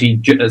actually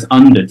that's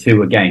under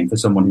 2 a game for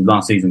someone who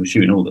last season was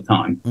shooting all the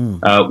time.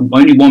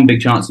 Only 1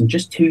 big chance and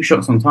just 2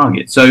 shots on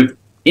target. So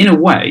in a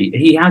way,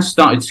 he has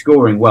started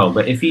scoring well.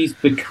 But if he's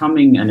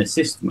becoming an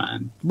assist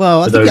man,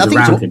 well, I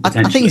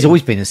think he's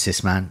always been an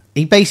assist man.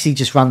 He basically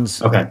just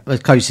runs as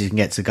close as he can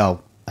get to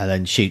goal, and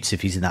then shoots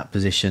if he's in that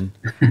position.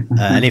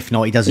 And if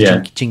not, he does a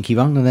chinky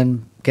run and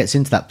then gets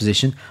into that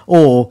position,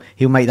 or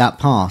he'll make that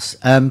pass.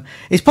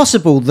 It's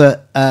possible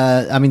that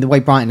I mean, the way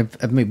Brighton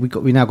have moved,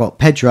 we now got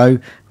Pedro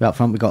up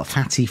front, we've got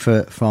Fati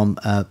from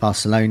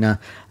Barcelona,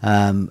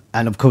 and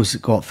of course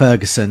we've got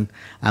Ferguson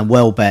and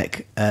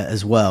Welbeck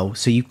as well.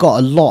 So you've got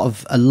a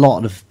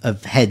lot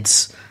of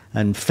heads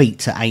and feet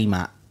to aim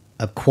at,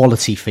 of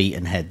quality feet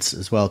and heads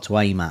as well to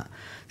aim at.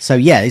 So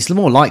yeah, it's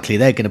more likely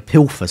they're going to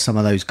pilfer some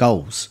of those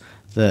goals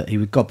that he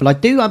would got.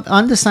 But I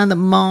understand that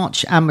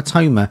March and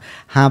Matoma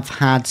have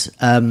had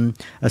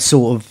a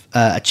sort of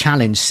a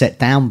challenge set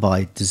down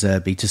by De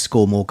Zerbi to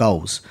score more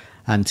goals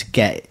and to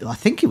get, I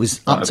think it was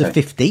up to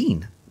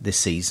 15 this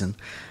season,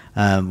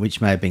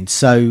 which may have been.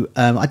 So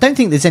I don't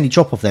think there's any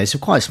drop off there. It's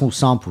quite a small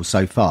sample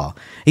so far.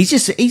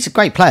 He's a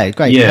great player,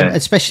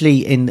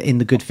 especially in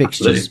the good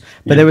fixtures.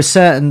 But there are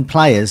certain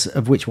players,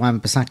 of which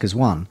Wan-Bissaka's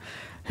one,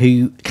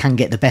 who can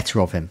get the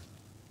better of him.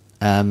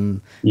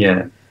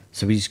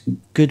 So he's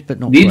good,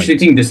 but not. The interesting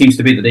thing just seems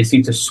to be that they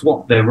seem to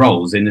swap their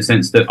roles, in the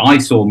sense that I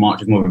saw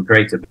March as more of a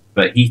creator,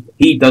 but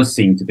he does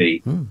seem to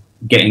be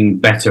getting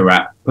better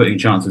at putting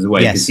chances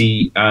away. Because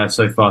he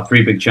so far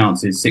 3 big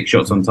chances, 6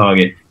 shots on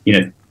target. You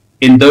know,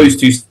 in those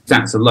 2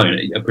 stats alone,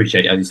 I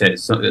appreciate, as you said,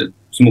 it's a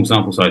small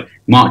sample size.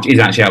 March is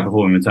actually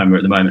outperforming Matoma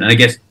at the moment, and I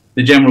guess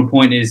the general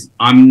point is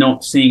I'm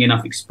not seeing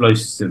enough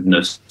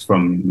explosiveness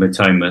from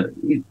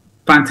Matoma.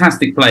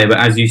 Fantastic player, but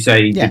as you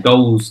say, the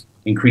goals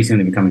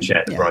increasingly becoming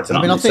shared at Brighton.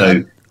 I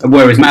mean,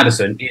 whereas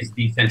Maddison is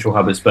the central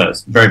hub at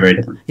Spurs. Very, very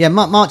different. Yeah,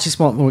 March is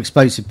more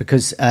explosive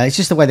because it's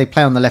just the way they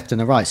play on the left and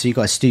the right. So you've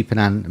got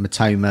Estupiñán and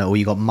Matoma, or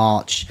you've got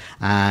March,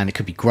 and it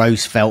could be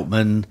Gross,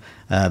 Veltman,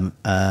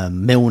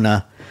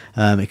 Milner.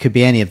 It could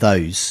be any of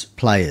those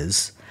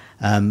players.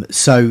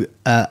 So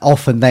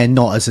often they're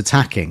not as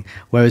attacking.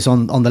 Whereas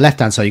on the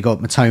left-hand side, you've got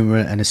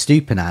Matoma and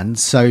Estupiñán.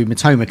 So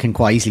Matoma can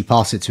quite easily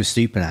pass it to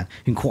Estupiñán,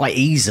 can quite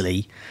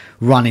easily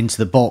run into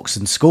the box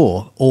and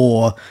score,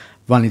 or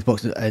run into the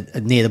box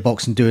near the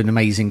box and do an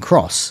amazing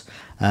cross.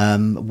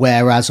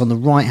 Whereas on the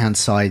right-hand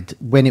side,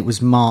 when it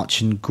was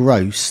March and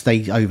Gross,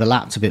 they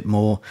overlapped a bit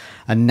more,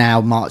 and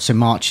now March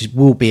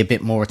will be a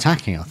bit more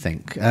attacking, I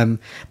think.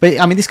 But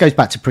I mean, this goes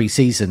back to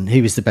pre-season.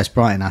 Who is the best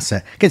Brighton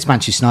asset against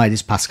Manchester United?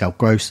 Is Pascal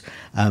Gross.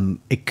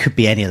 It could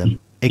be any of them.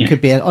 It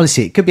could be,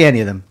 honestly, it could be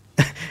any of them.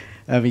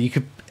 I mean, you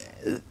could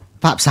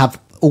perhaps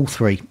have all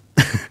 3.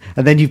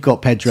 And then you've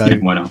got Pedro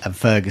and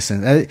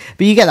Ferguson.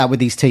 But you get that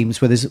with these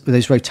teams where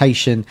there's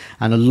rotation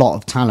and a lot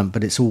of talent,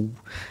 but it's all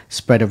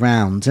spread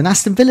around. And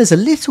Aston Villa's a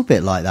little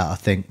bit like that, I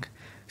think.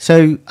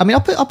 So, I mean,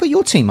 I'll put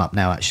your team up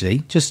now,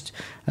 actually, just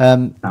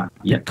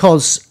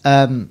because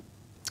don't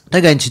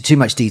go into too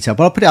much detail,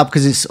 but I'll put it up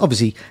because it's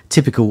obviously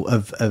typical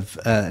of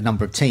a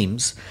number of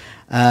teams.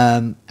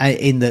 In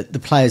the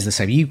players are the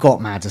same. You've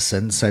got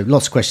Maddison, so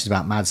lots of questions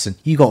about Maddison.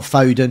 You got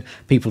Foden.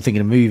 People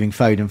thinking of moving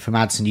Foden for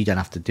Maddison. You don't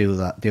have to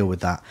deal with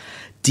that.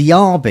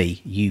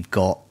 Diaby, you've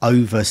got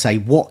over, say,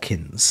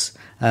 Watkins.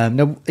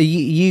 Now, are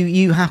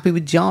you happy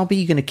with Diaby? Are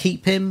you going to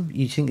keep him?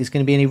 You think there's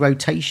going to be any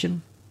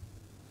rotation?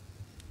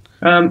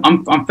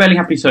 I'm fairly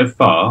happy so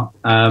far.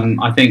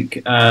 I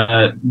think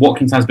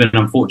Watkins has been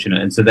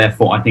unfortunate, and so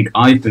therefore I think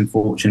I've been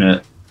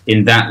fortunate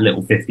in that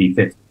little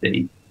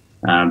 50-50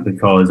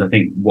 because I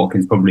think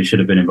Watkins probably should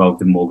have been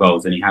involved in more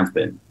goals than he has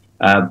been.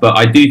 But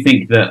I do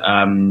think that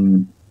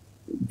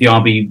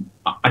Diaby.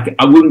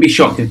 I wouldn't be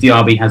shocked if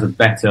Diaby has a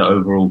better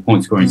overall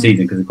point scoring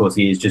season because, of course,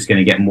 he is just going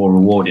to get more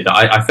rewarded.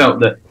 I felt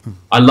that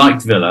I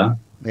liked Villa.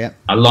 Yeah.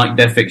 I liked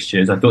their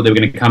fixtures. I thought they were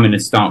going to come in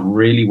and start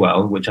really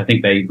well, which I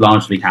think they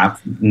largely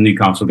have,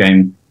 Newcastle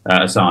game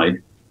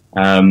aside.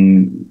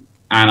 And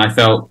I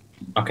felt,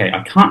 okay,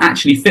 I can't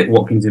actually fit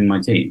Watkins in my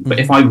team. But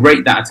if I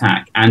rate that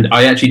attack, and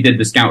I actually did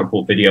the scout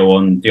report video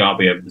on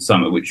Diaby over the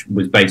summer, which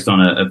was based on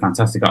a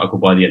fantastic article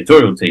by the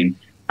editorial team.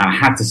 And I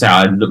had to say,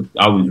 I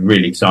was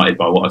really excited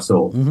by what I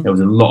saw. There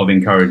was a lot of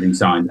encouraging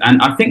signs.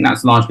 And I think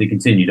that's largely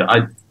continued.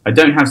 I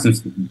don't have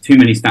too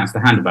many stats to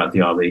hand about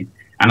Diaby.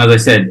 And as I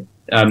said,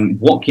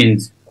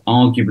 Watkins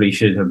arguably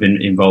should have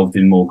been involved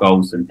in more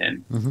goals than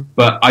him.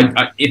 But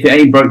if it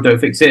ain't broke, don't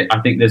fix it.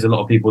 I think there's a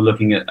lot of people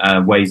looking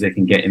at ways they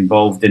can get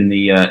involved in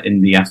the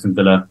Aston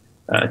Villa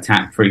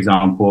attack, for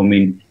example. I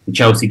mean, the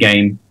Chelsea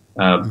game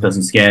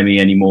doesn't scare me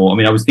anymore. I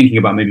mean, I was thinking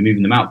about maybe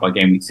moving them out by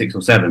game week 6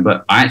 or 7,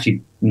 but I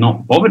actually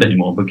not bothered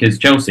anymore because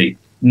Chelsea,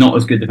 not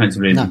as good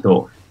defensively as I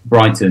thought.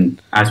 Brighton,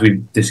 as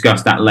we've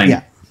discussed at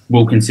length,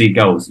 will concede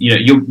goals. You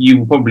know, you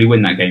will probably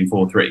win that game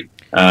 4-3.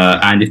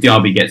 And if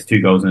Diaby gets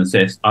 2 goals and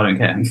assists, I don't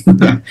care.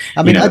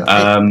 I mean,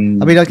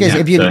 I guess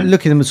if you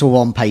look at them sort of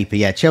on paper,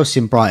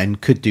 Chelsea and Brighton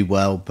could do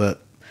well,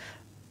 but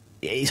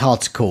it's hard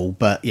to call.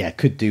 But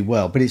could do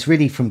well. But it's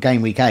really from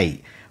game week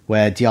 8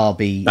 where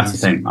Diaby. That's the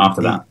thing.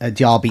 After that,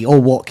 Diaby or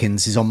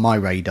Watkins is on my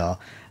radar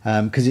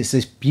because it's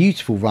this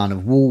beautiful run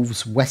of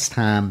Wolves, West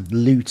Ham,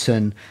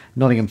 Luton,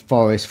 Nottingham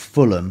Forest,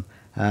 Fulham.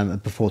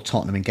 Before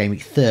Tottenham in game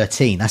week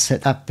 13.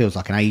 That feels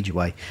like an age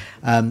away.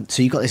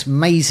 So you've got this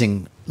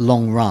amazing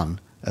long run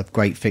of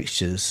great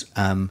fixtures.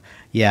 I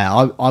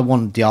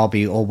want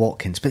Diaby or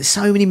Watkins, but there's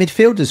so many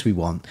midfielders we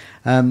want.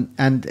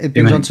 And it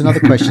brings on to another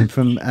question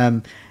from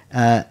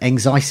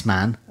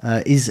Engzeisman.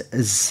 Is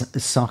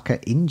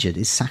Saka injured?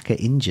 Is Saka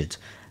injured?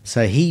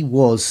 So he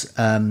was.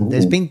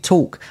 There's been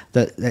talk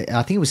that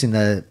I think it was in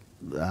the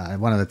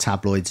one of the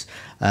tabloids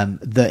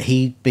that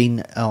he'd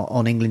been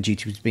on England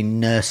duty, was been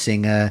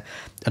nursing a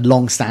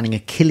long-standing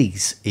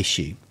Achilles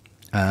issue,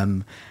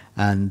 and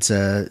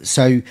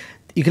so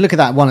you can look at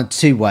that one of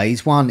 2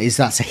 ways. One is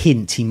that's a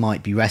hint he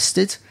might be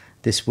rested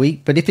this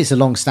week, but if it's a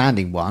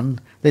long-standing one,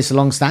 there's a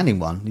long-standing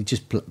one.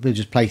 We'll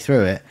just play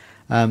through it.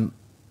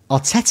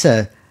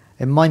 Arteta,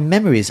 in my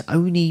memory, has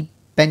only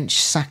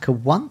benched Saka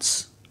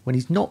once when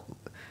he's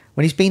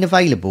been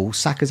available.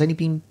 Saka's only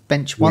been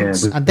benched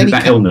once, and then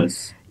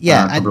illness.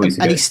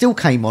 And he still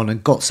came on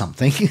and got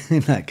something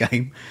in that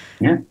game.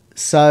 Yeah.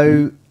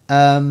 So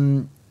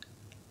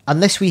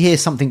unless we hear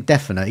something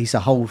definite, he's a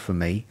hold for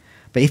me.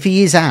 But if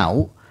he is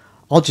out,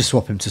 I'll just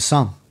swap him to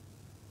Son.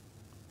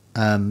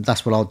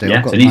 That's what I'll do.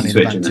 I've got the money in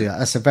the bank to do that.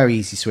 That's a very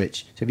easy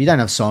switch. So if you don't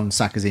have Son,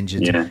 Saka's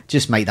injured,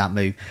 just make that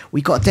move.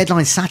 We've got a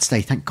deadline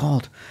Saturday, thank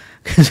God,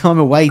 because I'm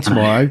away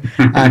tomorrow.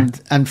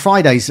 and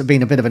Fridays have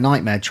been a bit of a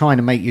nightmare trying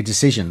to make your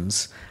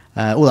decisions.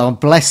 Although I'm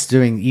blessed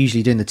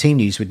usually doing the team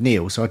news with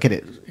Neil, so I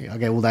get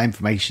all that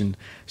information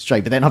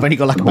straight. But then I've only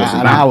got about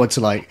an hour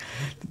to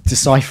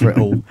decipher it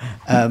all.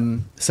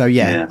 I'm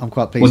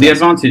quite pleased. Well, the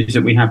advantage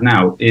that we have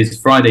now is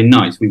Friday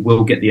nights we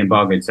will get the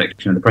embargoed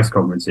section of the press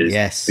conferences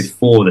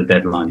before the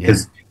deadline.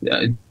 Because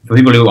for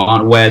people who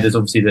aren't aware, there's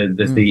obviously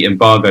there's the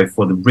embargo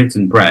for the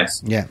written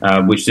press,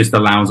 which just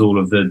allows all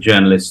of the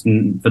journalists,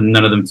 for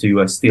none of them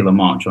to steal a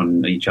march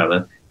on each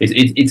other.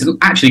 It's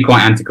actually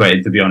quite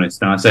antiquated, to be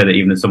honest, and I say that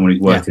even as someone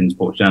who's worked in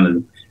sports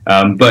journalism.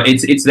 But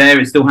it's there,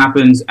 it still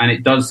happens, and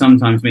it does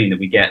sometimes mean that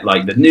we get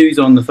the news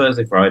on the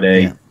Thursday,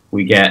 Friday,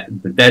 we get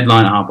the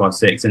deadline at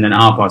 6:30, and then at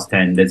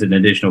 10:30 there's an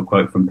additional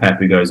quote from Pep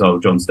who goes,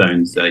 John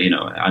Stones,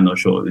 I'm not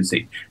sure, we'll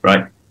see,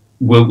 right?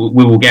 We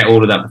will get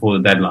all of that before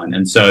the deadline.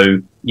 And so,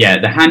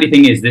 the handy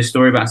thing is this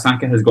story about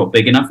Saka has got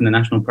big enough in the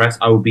national press.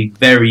 I would be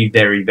very,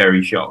 very,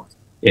 very shocked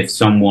if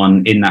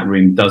someone in that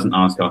room doesn't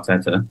ask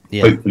Arteta.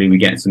 Hopefully we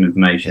get some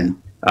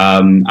information.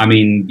 I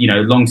mean,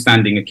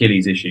 long-standing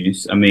Achilles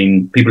issues. I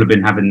mean, people have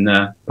been having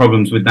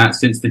problems with that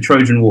since the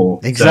Trojan War.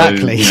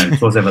 Exactly. So,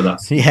 it was ever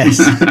thus. Yes.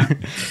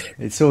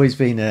 It's always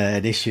been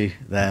an issue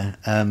there.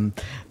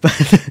 But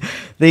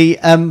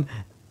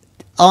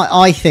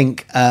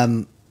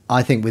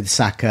I think with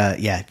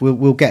Saka,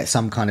 we'll get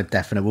some kind of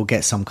definite, we'll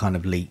get some kind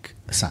of leak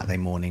Saturday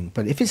morning.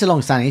 But if it's a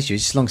long-standing issue,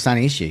 it's just a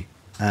long-standing issue.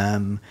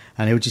 And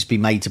he'll just be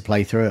made to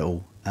play through it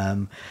all.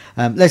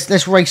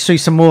 Let's race through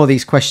some more of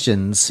these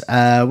questions.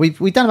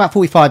 We've done about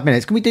 45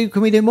 minutes. Can we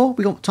do more?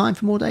 We got time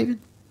for more, David?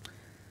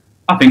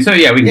 I think so.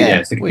 Yeah, we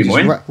can. Stick a few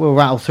more in. We'll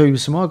rattle through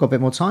some more. I've got a bit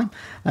more time.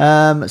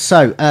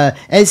 So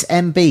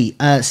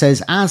SMB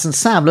says, Az and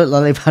Sam look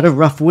like they've had a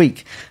rough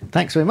week.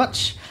 Thanks very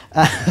much.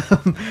 Let's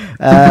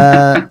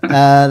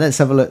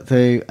have a look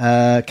through.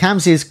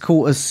 Kamsi has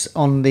caught us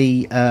on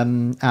the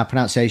our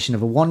pronunciation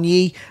of a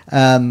Wanyi.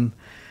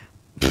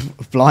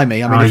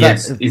 Blimey! I mean,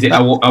 yes, is it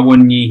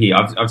Awoniyi?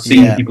 I've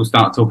seen people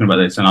start talking about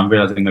this, and I'm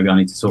realizing maybe I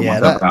need to sort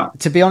myself out.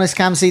 To be honest,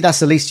 Kamsi, that's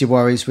the least of your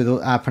worries with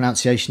our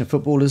pronunciation of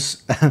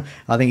footballers.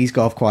 I think he's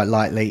got off quite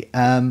lightly.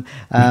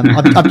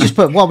 I've just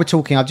put while we're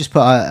talking, I've just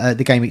put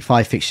the Game Week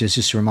 5 fixtures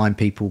just to remind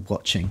people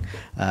watching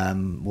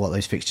what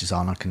those fixtures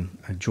are, and I can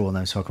draw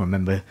them so I can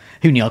remember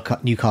who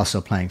Newcastle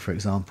are playing, for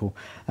example.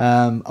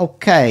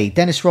 Okay,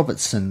 Dennis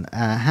Robertson.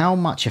 How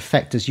much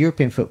effect does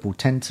European football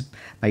tend to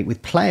make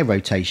with player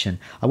rotation?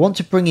 I want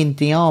to bring in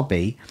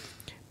Diaby,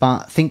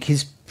 but think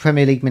his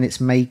Premier League minutes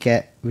may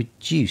get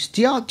reduced.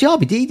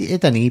 Diaby, I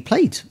don't think he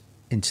played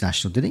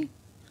international, did he?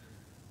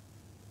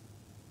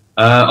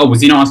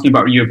 Was he not asking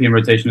about European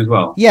rotation as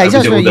well? Yeah, he's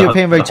asking about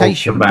European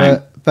rotation,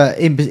 but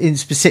in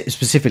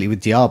specifically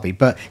with Diaby.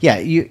 But yeah,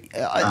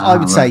 I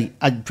would say,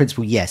 in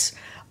principle, yes.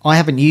 I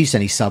haven't used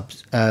any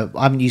subs. I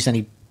haven't used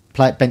any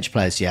bench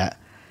players yet.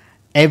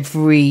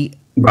 Every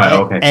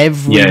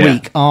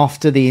week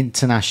after the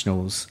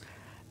internationals,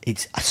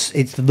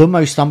 it's the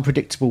most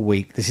unpredictable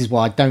week. This is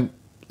why I don't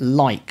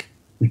like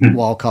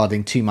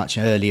wildcarding too much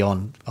early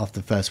on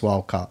after the first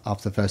wildcard,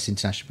 after the first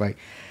international break.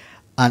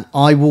 And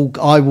I will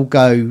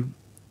go.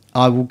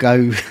 I'm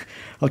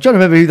trying to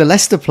remember who the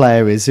Leicester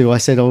player is who I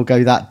said I'll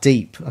go that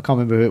deep. I can't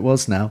remember who it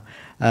was now.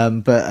 I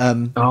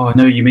know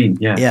what you mean.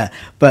 Yeah.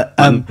 But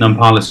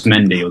Nampalis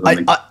Mendy or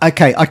something.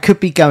 I could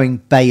be going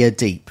Bayer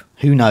deep.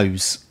 Who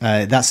knows?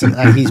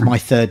 He's my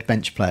third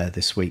bench player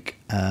this week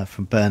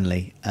from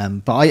Burnley.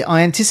 But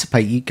I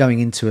anticipate you going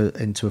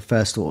into a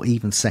first or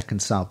even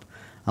second sub.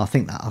 I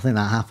think that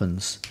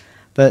happens.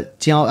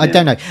 But I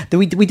don't know.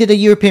 We did a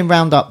European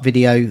roundup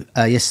video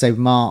yesterday with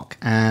Mark,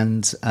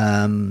 and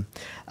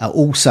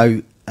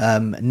also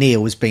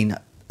Neil has been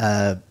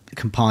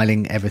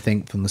compiling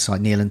everything from the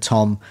site. Neil and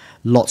Tom,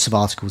 lots of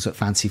articles at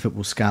Fantasy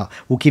Football Scout.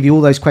 We'll give you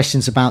all those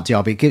questions about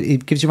Diaby.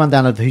 It gives you a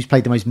rundown of who's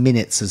played the most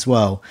minutes as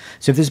well.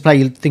 So if there's a player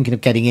you're thinking of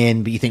getting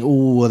in, but you think,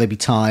 will they be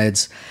tired?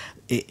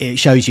 It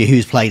shows you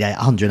who's played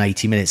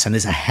 180 minutes, and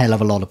there's a hell of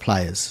a lot of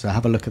players. So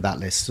have a look at that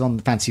list. It's on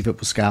the Fantasy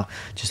Football Scout.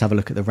 Just have a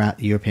look at the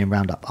European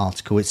Roundup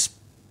article. It's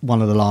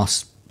one of the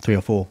last 3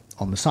 or 4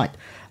 on the site.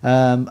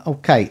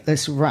 Okay,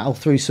 let's rattle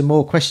through some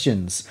more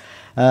questions.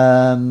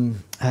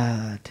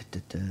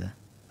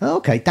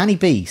 Okay, Danny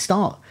B,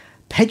 start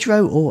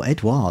Pedro or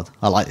Edouard?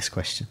 I like this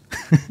question.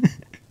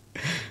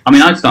 I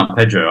mean, I'd start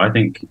Pedro. I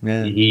think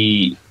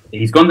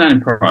he's gone down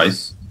in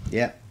price.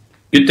 Yeah.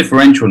 Good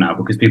differential now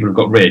because people have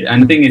got rid.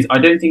 And the thing is, I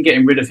don't think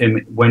getting rid of him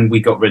when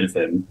we got rid of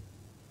him,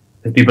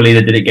 if people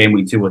either did it game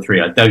week 2 or 3,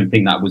 I don't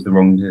think that was the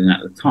wrong decision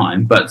at the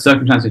time. But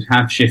circumstances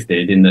have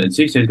shifted in that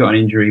Suso's got an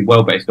injury,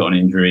 Welbeck's got an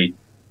injury,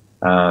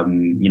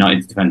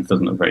 United's defence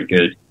doesn't look very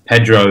good.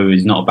 Pedro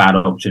is not a bad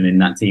option in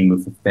that team. We're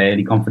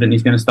fairly confident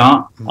he's going to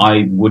start.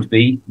 I would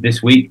be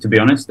this week, to be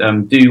honest.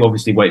 Do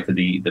obviously wait for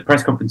the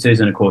press conferences,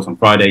 and of course on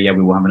Friday,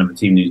 we will have another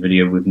team news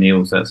video with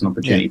Neil, so that's an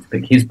opportunity to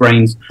pick his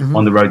brains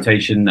on the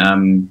rotation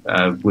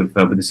with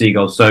the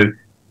Seagulls. So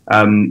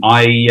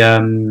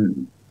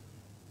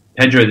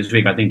Pedro this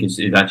week, I think is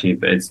actually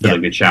it's still a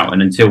good shout.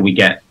 And until we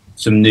get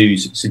some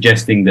news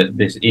suggesting that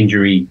this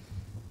injury,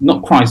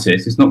 not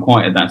crisis, it's not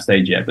quite at that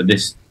stage yet, but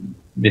this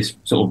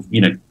sort of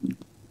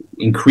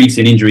increase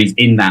in injuries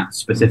in that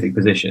specific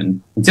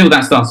position, until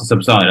that starts to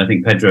subside, I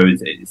think Pedro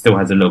still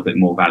has a little bit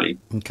more value.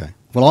 Okay.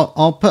 Well,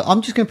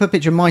 I'm just going to put a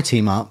picture of my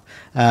team up.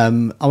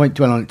 I won't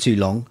dwell on it too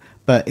long,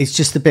 but it's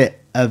just a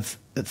bit of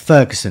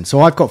Ferguson.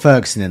 So I've got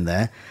Ferguson in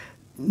there,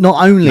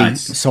 not only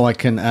so I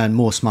can earn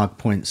more smug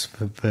points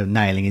for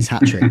nailing his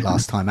hat-trick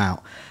last time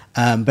out,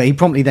 but he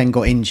promptly then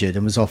got injured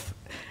and was off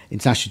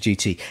international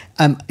duty.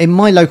 In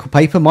my local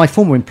paper, my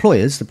former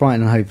employers, the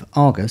Brighton and Hove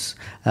Argus,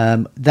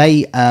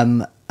 they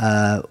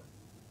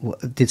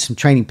did some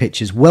training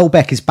pictures.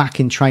 Welbeck is back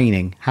in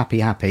training.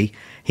 Happy.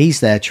 He's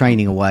there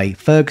training away.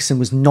 Ferguson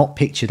was not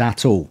pictured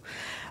at all.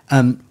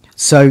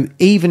 So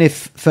even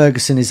if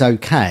Ferguson is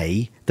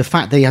okay, the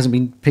fact that he hasn't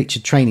been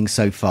pictured training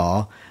so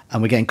far,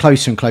 and we're getting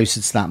closer and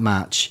closer to that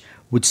match,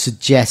 would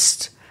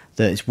suggest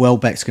that it's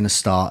Welbeck's going to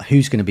start.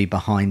 Who's going to be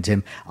behind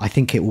him? I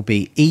think it will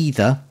be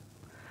either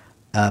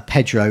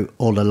Pedro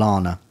or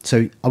Lallana.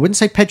 So I wouldn't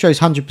say Pedro's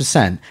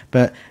 100%,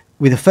 but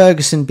with a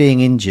Ferguson being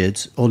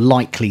injured or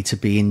likely to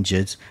be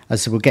injured,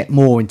 as we'll get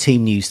more in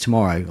team news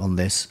tomorrow on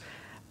this,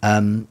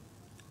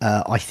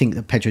 I think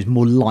that Pedro is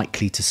more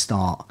likely to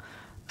start.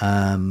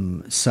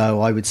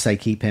 So I would say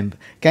keep him.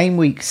 Game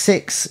week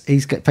 6, he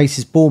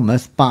faces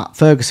Bournemouth, but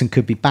Ferguson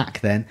could be back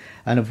then,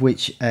 and of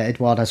which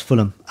Edouard has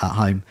Fulham at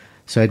home.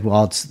 So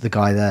Edouard's the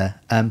guy there.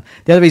 The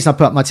other reason I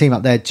put my team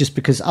up there, just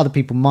because other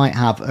people might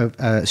have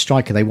a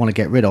striker they want to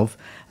get rid of.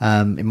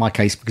 In my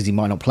case, because he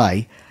might not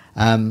play.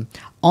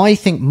 I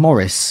think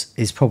Morris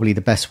is probably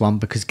the best one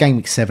because game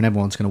week 7,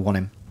 everyone's going to want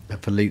him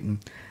for Luton,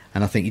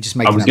 and I think you just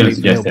make that move a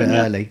little bit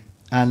early.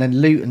 And then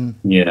Luton,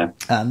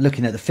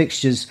 looking at the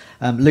fixtures,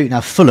 Luton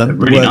have Fulham,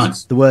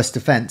 the worst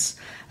defence,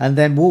 and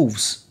then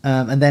Wolves,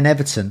 and then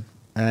Everton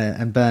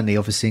and Burnley,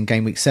 obviously in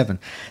game week 7.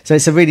 So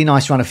it's a really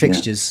nice run of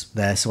fixtures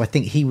there. So I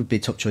think he would be a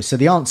top choice. So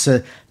the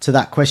answer to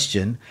that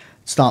question: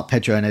 start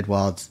Pedro and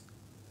Edouard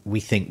we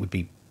think would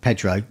be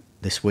Pedro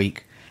this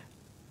week.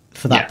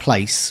 For that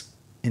place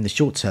in the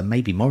short term,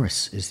 maybe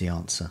Morris is the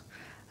answer.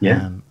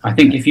 Yeah, I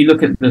think if you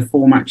look at the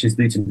 4 matches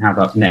Luton have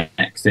up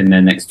next in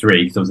their next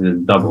 3, because obviously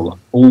there's a double,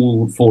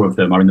 all 4 of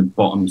them are in the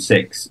bottom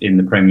 6 in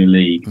the Premier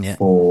League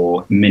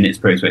for minutes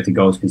per expected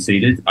goals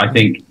conceded. I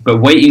think, but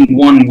waiting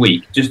 1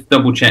 week, just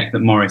double check that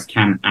Morris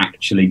can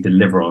actually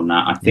deliver on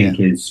that, I think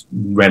is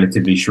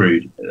relatively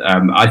shrewd.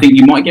 I think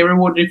you might get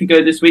rewarded if you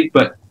go this week,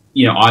 but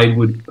I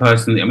would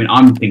personally,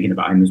 I'm thinking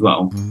about him as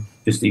well.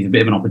 Just he's a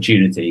bit of an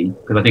opportunity,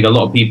 because I think a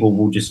lot of people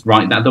will just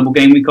write that double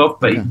game week off,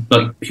 but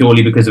like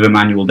purely because of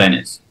Emmanuel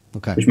Dennis,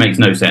 which makes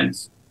no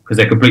sense because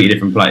they're completely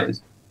different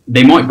players.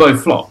 They might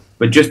both flop,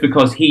 but just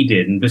because he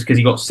did and just because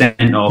he got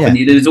sent off, and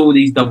there's all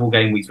these double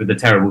game weeks with the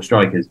terrible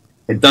strikers,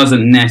 it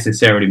doesn't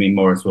necessarily mean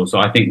Morris will. So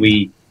I think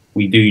we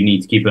do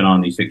need to keep an eye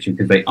on these fixtures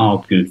because they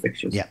are good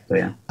fixtures. Yeah.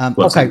 So,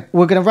 okay,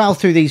 we're going to rattle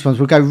through these ones.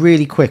 We'll go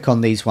really quick on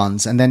these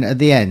ones, and then at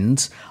the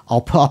end, I'll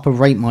put up a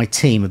rate my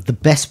team of the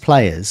best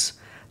players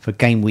for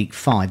game week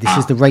 5. This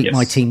is the rate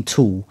my team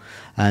tool,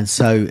 and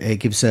so it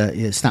gives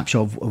a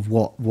snapshot of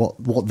what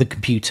the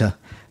computer,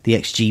 the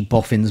XG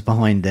boffins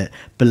behind it,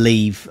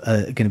 believe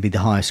are going to be the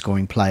highest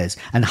scoring players,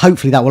 and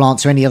hopefully that will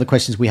answer any other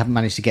questions we haven't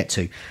managed to get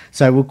to.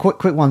 So we'll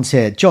quick ones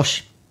here.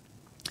 Josh,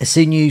 as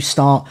soon you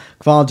start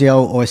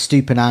Gvardiol or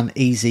Estupiñán,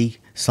 easy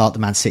start the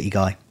Man City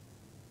guy.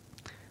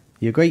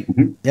 You agree?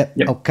 Mm-hmm.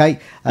 Yep. Okay.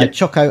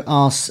 Choco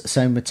asks,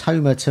 so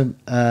Matoma to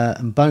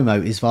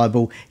Mbomo is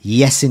viable?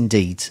 Yes,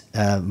 indeed.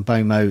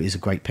 Mbomo is a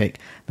great pick.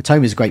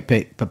 Matoma is a great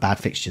pick, but bad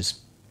fixtures.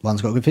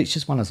 One's got good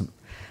fixtures, one hasn't.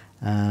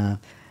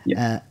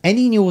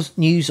 Any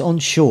news on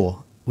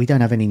Shaw? We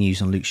don't have any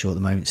news on Luke Shaw at the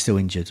moment. Still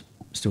injured.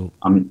 Still.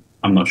 I'm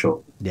not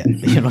sure. Yeah,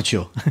 you're not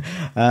sure.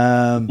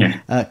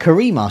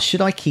 Karima,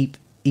 should I keep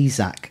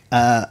Isak?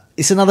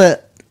 It's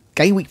another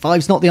game week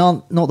 5's not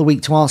the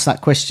week to ask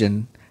that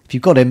question. If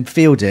you've got him,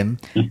 field him,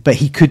 but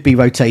he could be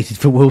rotated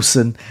for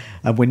Wilson,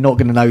 and we're not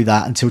going to know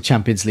that until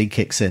Champions League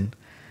kicks in.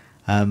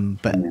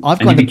 But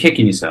you'd be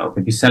kicking yourself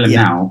if you sell him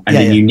now, and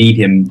then you need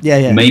him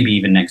maybe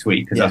even next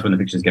week, because that's when the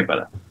fixtures get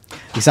better.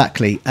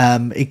 Exactly.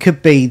 It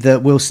could be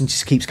that Wilson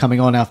just keeps coming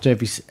on after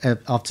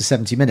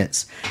 70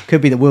 minutes.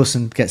 Could be that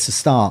Wilson gets a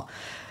start.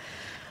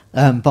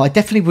 But I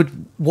definitely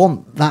would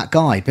want that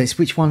guy. But it's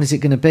which one is it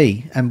going to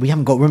be? And we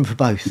haven't got room for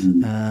both.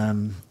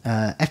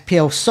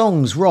 FPL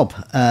songs, Rob.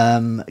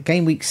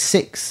 Game week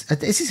 6. Is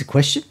this a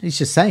question? He's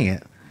just saying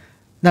it.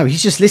 No,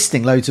 he's just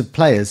listing loads of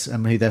players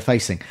and who they're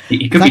facing.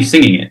 He could be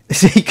singing it.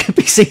 He could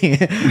be singing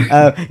it.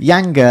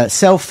 Yanga,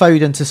 sell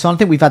Foden to Son. I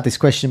think we've had this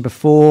question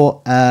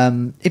before.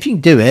 If you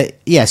can do it,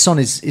 Son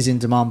is in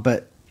demand,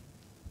 but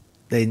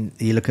then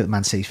you look at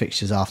Man City's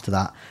fixtures after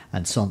that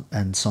and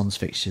Son's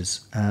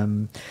fixtures.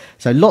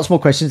 So lots more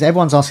questions.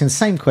 Everyone's asking the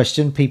same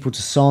question. People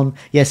to Son.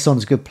 Yes,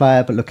 Son's a good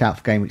player, but look out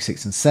for game week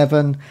 6 and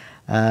 7.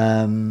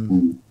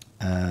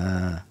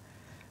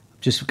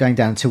 Just going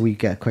down until we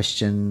get a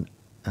question.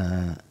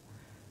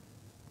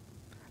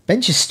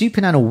 Bench is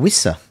Estupiñán or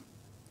Wissa?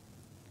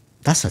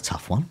 That's a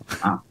tough one.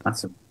 Wow,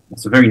 that's a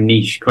very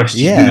niche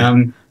question.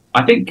 Yeah.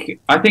 I think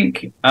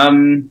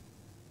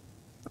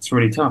it's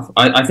really tough.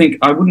 I think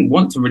I wouldn't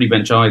want to really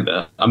bench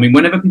either. I mean,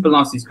 whenever people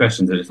ask these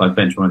questions and it's like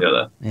bench one or the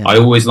other, I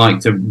always like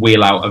to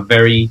wheel out a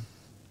very...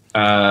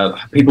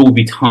 people will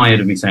be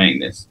tired of me saying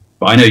this,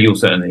 but I know you'll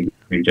certainly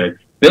agree, Joe.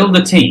 Build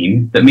a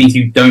team that means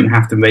you don't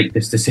have to make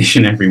this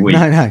decision every week.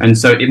 No. And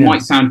so it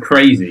might sound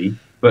crazy,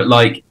 but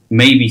like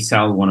maybe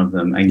sell one of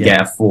them and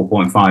get a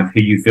 4.5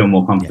 who you feel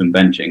more confident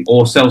benching,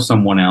 or sell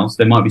someone else.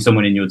 There might be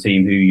someone in your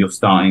team who you're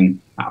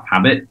starting out of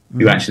habit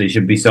who actually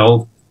should be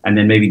sold. And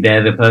then maybe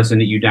they're the person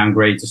that you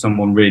downgrade to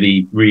someone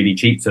really, really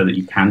cheap so that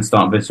you can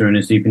start Visser and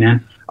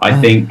Estupiñán. I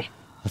think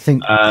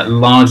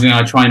largely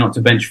I try not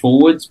to bench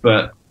forwards,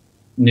 but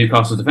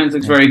Newcastle's defence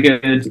looks very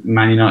good.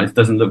 Man United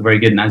doesn't look very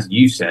good. And as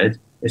you said,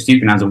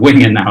 Estupiñán's a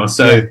winger now.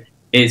 So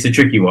it's a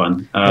tricky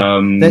one.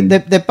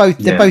 They're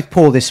both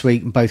poor this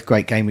week and both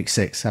great game week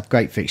 6. Have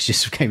great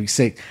fixtures for game week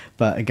 6,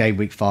 but a game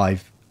week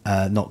 5,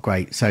 not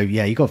great. So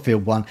you've got to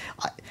field one.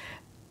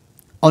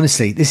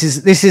 Honestly, this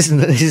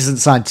isn't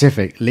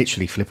scientific.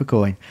 Literally, flip a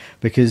coin,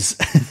 because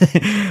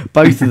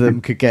both of them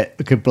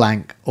could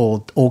blank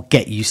or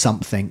get you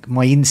something.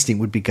 My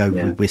instinct would be go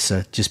with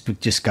Wissa.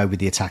 Just go with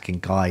the attacking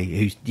guy,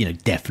 who's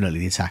definitely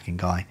the attacking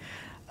guy.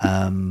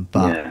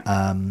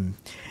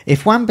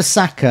 If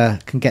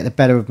Wan-Bissaka can get the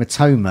better of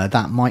Matoma,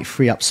 that might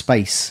free up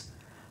space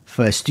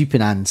for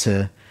Estupiñán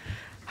to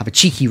have a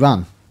cheeky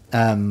run.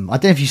 I don't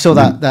know if you saw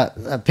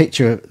that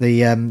picture,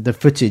 the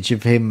footage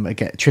of him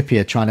against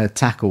Trippier trying to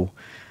tackle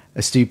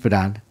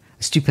Estupiñán.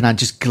 Estupiñán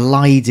just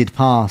glided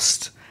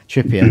past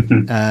Trippier,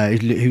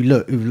 who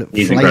looked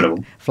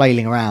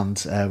flailing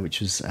around, which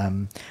was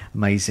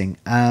amazing.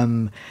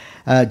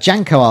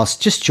 Janko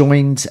asked, just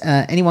joined,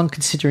 anyone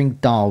considering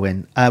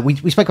Darwin?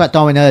 We spoke about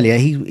Darwin earlier.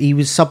 He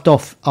was subbed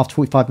off after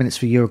 45 minutes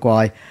for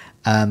Uruguay.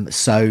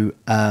 So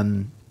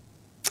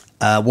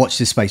watch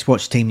this space.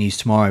 Watch team news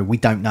tomorrow. We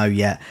don't know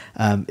yet.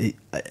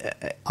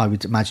 I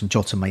would imagine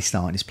Jota may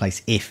start in his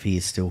place if he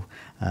is still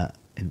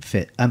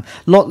fit.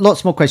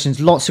 Lots more questions.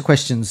 Lots of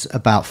questions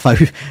about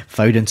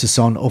Foden to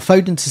Son or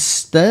Foden to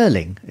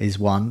Sterling is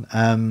one.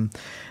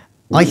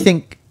 I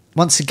think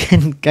once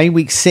again, game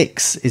week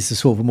 6 is the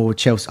sort of more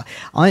Chelsea.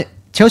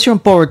 Chelsea are on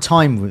borrowed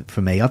time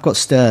for me. I've got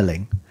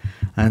Sterling,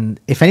 and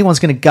if anyone's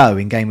going to go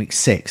in game week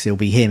 6, it'll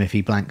be him if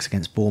he blanks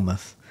against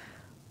Bournemouth.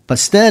 But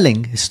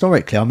Sterling,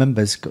 historically, I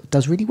remember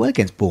does really well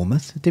against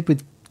Bournemouth.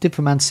 Did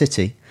for Man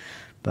City,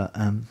 but.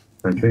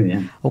 Very true,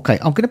 yeah. Okay,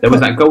 I'm going to. There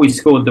was that goal he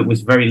scored that was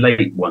very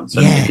late once.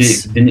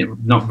 Yes. Didn't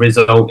it not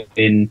result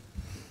in?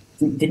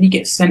 Didn't he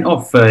get sent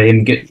off for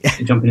him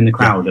jumping in the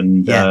crowd?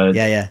 And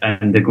yeah.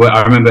 And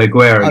I remember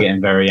Aguero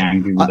getting very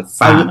angry with the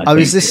fan. I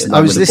was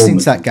listening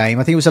to that game.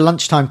 I think it was a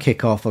lunchtime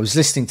kickoff. I was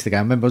listening to the game.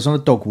 I remember I was on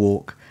a dog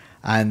walk,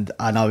 and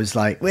I was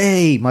like,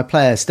 "Wait, my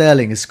player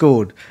Sterling has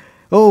scored."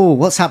 Oh,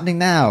 what's happening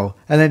now?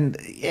 And then,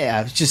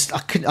 it was just I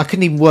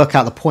couldn't even work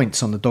out the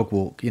points on the dog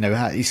walk. You know,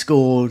 how he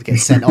scored,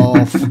 gets sent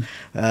off.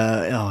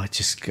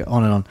 Just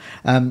on and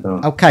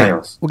on. Okay,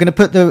 chaos. We're going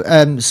to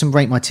put some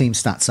rate my team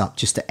stats up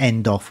just to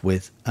end off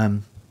with.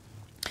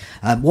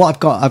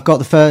 What I've got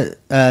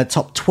the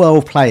top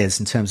 12 players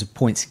in terms of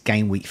points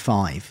game week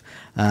 5.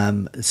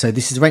 So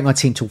this is rate my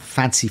team to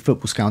fantasy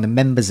football scale in the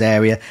members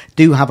area.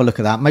 Do have a look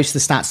at that. Most of the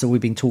stats that we've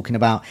been talking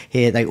about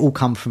here, they all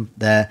come from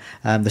there.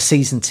 The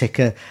season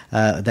ticker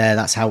there.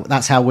 That's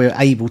how we're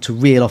able to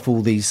reel off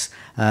all these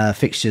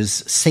fixtures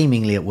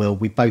seemingly at will.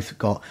 We both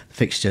got the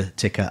fixture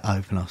ticker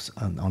open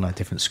on a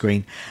different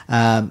screen.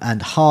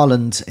 And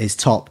Haaland is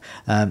top.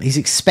 He's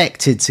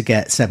expected to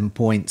get 7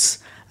 points.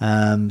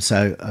 That's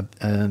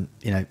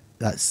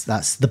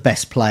the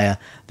best player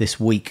this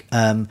week.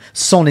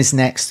 Son is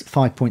next,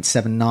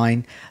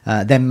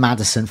 5.79. Then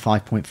Maddison,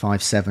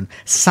 5.57.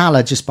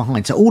 Salah just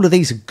behind. So all of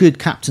these are good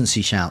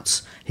captaincy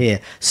shouts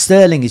here.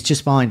 Sterling is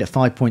just behind at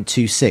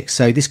 5.26.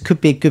 So this could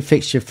be a good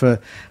fixture for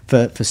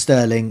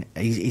Sterling.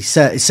 He's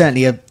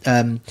certainly a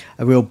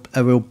real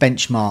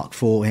benchmark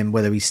for him,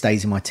 whether he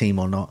stays in my team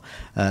or not.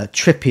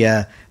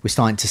 Trippier, we're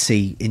starting to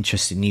see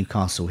interest in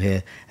Newcastle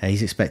here.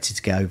 He's expected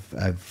to go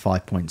over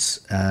 5 points.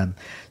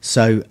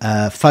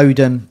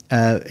 Foden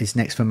is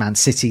next for Man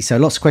City. So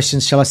lots of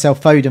questions. Shall I sell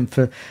Foden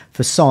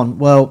for Son?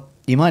 Well,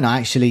 you might not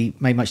actually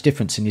make much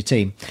difference in your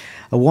team.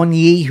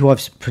 Awoniyi, who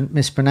I've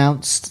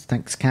mispronounced,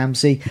 thanks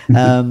Kamsi,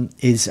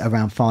 is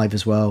around 5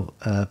 as well,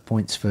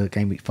 points for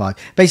game week 5.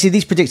 Basically,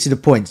 these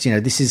predicted points,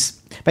 this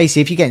is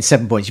basically if you're getting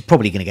 7 points, you're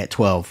probably going to get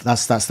 12.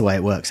 That's the way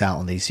it works out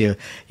on these. You're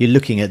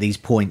looking at these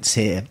points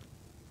here.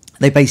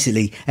 They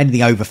basically,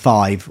 anything over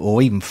 5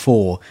 or even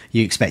 4,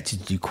 you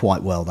expected to do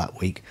quite well that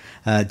week.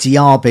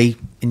 Diaby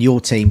in your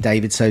team,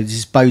 David, so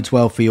this bodes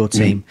well for your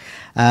team.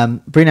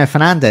 Bruno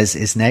Fernandes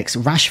is next.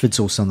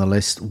 Rashford's also on the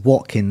list.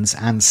 Watkins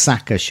and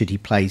Saka, should he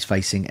plays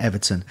facing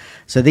Everton.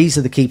 So these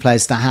are the key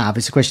players to have.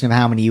 It's a question of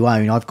how many you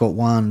own. I've got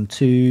 1,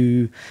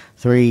 2,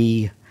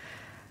 3,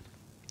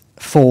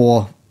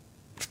 4,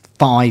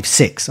 5,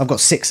 6. I've got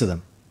 6 of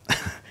them.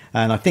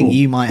 And I think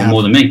you might have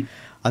more than me.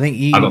 I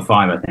got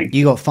 5. I think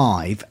you got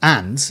 5,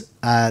 and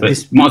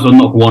this might as well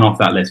knock one off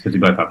that list because we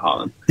both have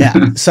Haaland.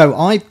 Yeah, so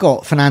I've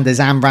got Fernandes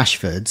and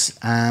Rashford,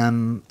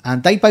 and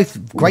they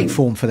both great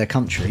form for their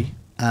country,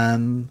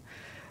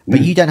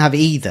 but you don't have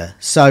either.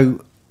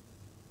 So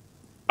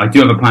I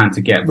do have a plan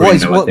to get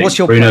Bruno. What's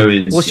your Bruno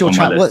plan? is on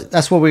my list.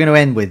 That's what we're going to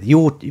end with.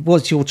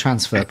 What's your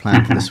transfer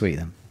plan for this week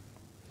then?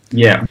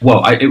 Yeah,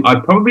 well, I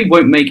probably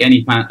won't make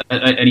any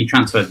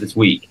transfers this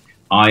week.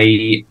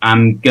 I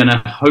am going to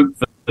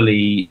hopefully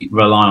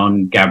rely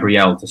on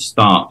Gabriel to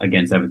start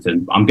against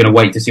Everton. I'm going to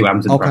wait to see what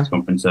happens at the press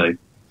conference, so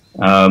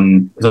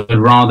because I'd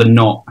rather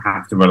not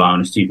have to rely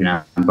on a stupid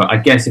man. But I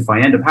guess if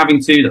I end up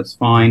having to, that's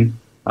fine.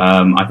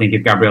 I think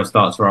if Gabriel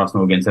starts for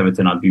Arsenal against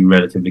Everton, I'd be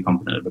relatively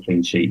confident of a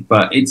clean sheet.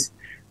 But it's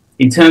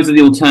in terms of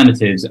the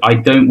alternatives, I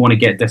don't want to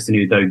get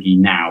Destiny Udogie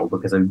now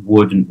because I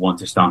wouldn't want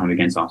to start him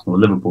against Arsenal or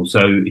Liverpool.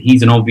 So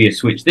he's an obvious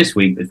switch this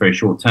week, but it's very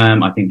short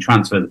term. I think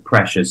transfer the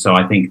pressure. So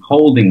I think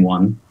holding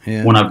one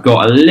when I've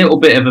got a little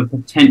bit of a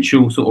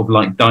potential sort of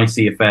like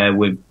dicey affair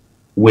with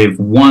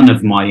one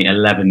of my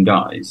 11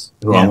 guys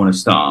who I want to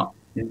start.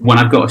 When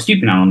I've got a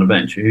Stupinan on the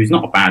bench, who's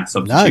not a bad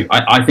substitute,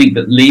 I think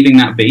that leaving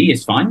that be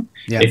is fine.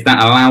 Yeah. If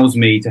that allows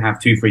me to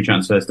have 2 free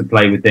transfers to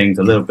play with things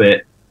a little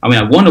bit. I mean,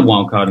 I won a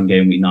wildcard in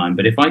game week 9,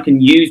 but if I can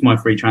use my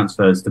free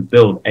transfers to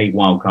build a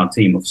wildcard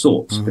team of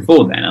sorts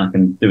before then, and I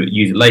can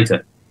use it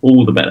later,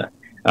 all the better.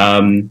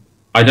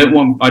 I don't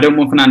want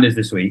Fernandes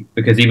this week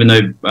because even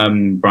though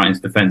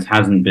Brighton's defence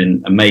hasn't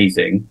been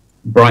amazing,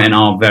 Brighton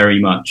are very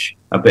much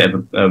a bit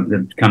of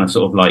a kind of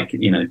sort of like,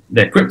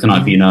 they're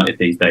kryptonite for United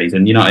these days,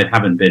 and United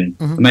haven't been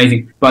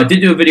amazing. But I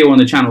did do a video on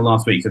the channel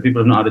last week, so people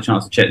have not had a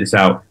chance to check this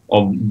out,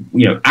 of,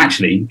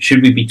 actually,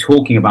 should we be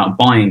talking about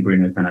buying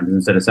Bruno Fernandes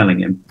instead of selling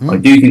him? I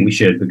do think we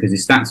should, because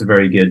his stats are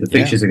very good, the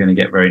fixtures are going to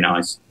get very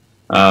nice.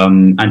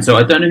 And so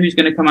I don't know who's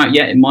going to come out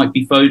yet. It might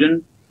be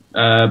Foden,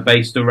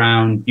 based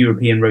around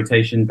European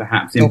rotation,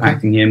 perhaps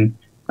impacting him.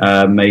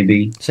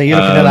 Maybe. So you're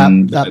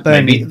looking at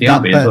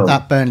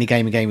that Burnley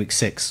game in game week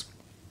 6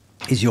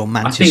 is your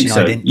Manchester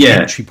United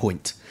entry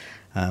point.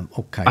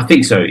 Okay. I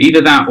think so.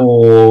 Either that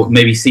or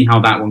maybe see how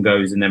that one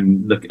goes and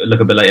then look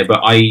a bit later.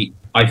 But I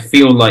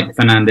feel like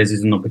Fernandes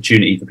is an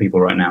opportunity for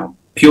people right now,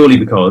 purely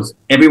because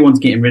everyone's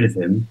getting rid of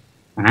him.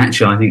 And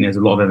actually, I think there's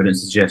a lot of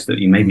evidence to suggest that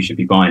you maybe should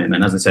be buying him.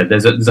 And as I said,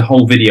 there's a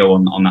whole video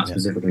on that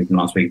specifically from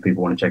last week if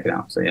people want to check it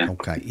out. So yeah.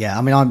 Okay. Yeah.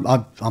 I mean,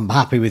 I'm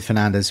happy with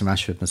Fernandes and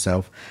Rashford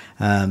myself.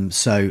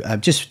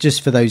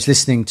 Just for those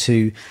listening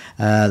to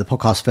the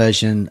podcast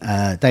version,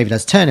 David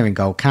has Turner in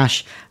goal,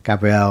 Cash,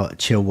 Gabriel,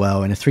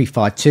 Chilwell in a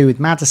 3-5-2 with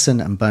Maddison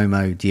and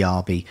Bomo,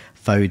 Diaby,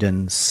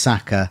 Foden,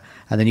 Saka,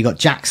 and then you got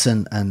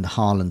Jackson and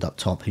Haaland up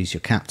top, who's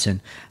your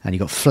captain, and you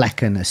got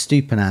Flecken,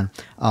 Estupiñán,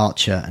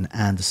 Archer, and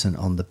Anderson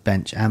on the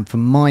bench. And for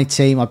my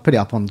team, I put it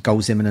up on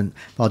goals imminent,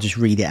 but I'll just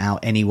read it out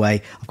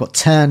anyway. I've got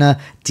Turner,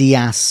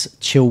 Diaz,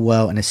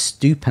 Chilwell, and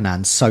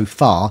Estupiñán so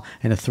far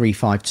in a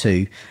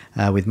 3-5-2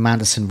 with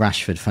Maddison,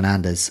 Rashford,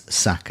 Fernandes,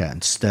 Saka,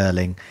 and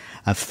Sterling.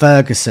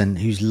 Ferguson,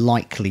 who's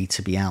likely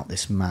to be out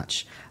this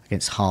match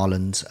against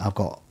Haaland. I've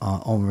got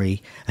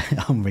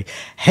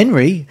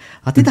Henry.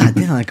 I did that,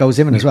 didn't I? Goals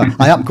in as well.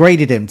 I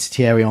upgraded him to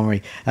Thierry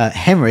Henry.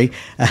 Henry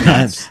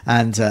nice.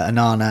 and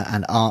Anana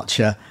and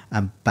Archer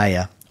and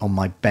Bayer on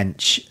my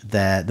bench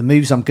there. The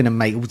moves I'm going to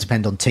make all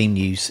depend on team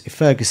news. If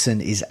Ferguson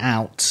is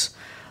out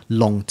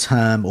long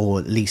term or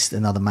at least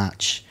another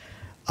match,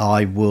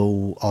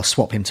 I'll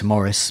swap him to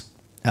Morris.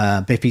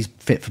 But if he's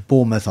fit for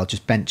Bournemouth, I'll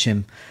just bench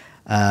him.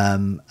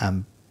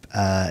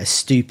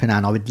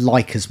 Estupiñán I would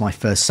like as my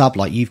first sub,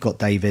 like you've got,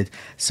 David.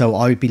 So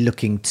I would be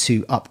looking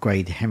to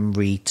upgrade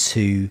Henry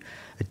to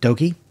a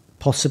Doggy,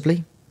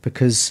 possibly,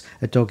 because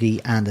a Doggy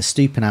and a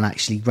Estupiñán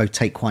actually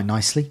rotate quite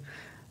nicely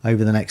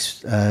over the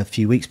next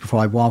few weeks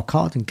before I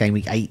wildcard in game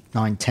week 8,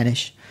 9,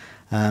 10ish.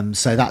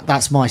 So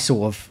that's my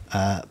sort of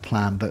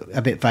plan, but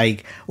a bit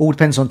vague. All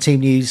depends on team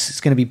news. It's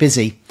going to be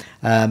busy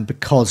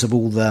because of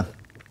all the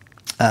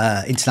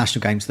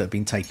international games that have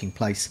been taking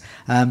place.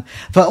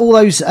 For all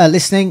those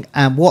listening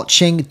and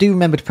watching, do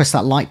remember to press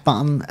that like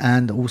button,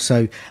 and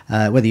also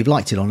whether you've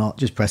liked it or not,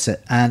 just press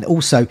it. And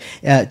also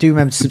do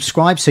remember to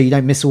subscribe so you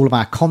don't miss all of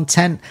our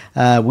content.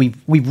 We've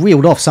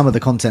reeled off some of the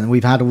content, and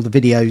we've had all the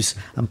videos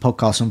and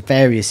podcasts on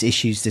various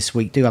issues this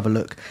week. Do have a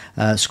look,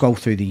 scroll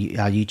through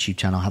our YouTube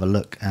channel, have a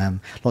look.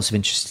 Lots of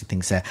interesting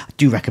things there. I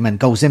do recommend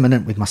Goals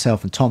Imminent with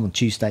myself and Tom on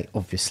Tuesday,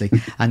 obviously.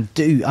 And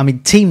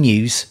team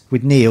news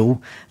with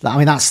Neil,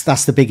 that's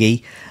the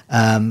biggie,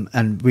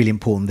 and really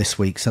important this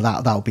week. So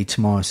that'll be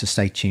tomorrow. So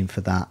stay tuned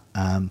for that.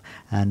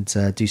 And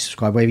do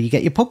subscribe wherever you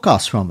get your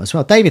podcasts from as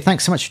well. David,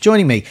 thanks so much for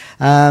joining me.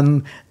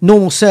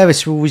 Normal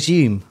service will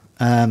resume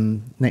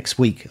next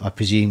week, I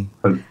presume.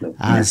 Hopefully,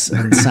 and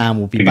Sam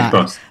will be back.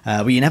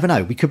 Well, you never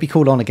know. We could be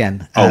called on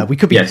again. We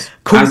could be. Yes.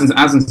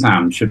 Az and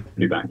Sam should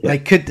be back. Yeah. They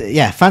could.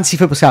 Yeah. Fancy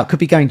Football Scout could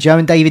be going Joe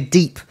and David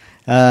deep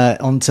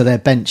onto their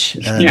bench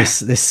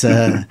this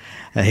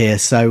here.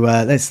 So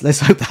let's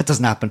hope that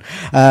doesn't happen.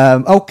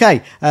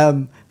 Okay.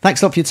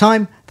 Thanks a lot for your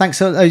time. Thanks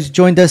to those who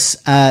joined us.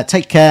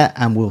 Take care,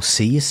 and we'll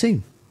see you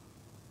soon.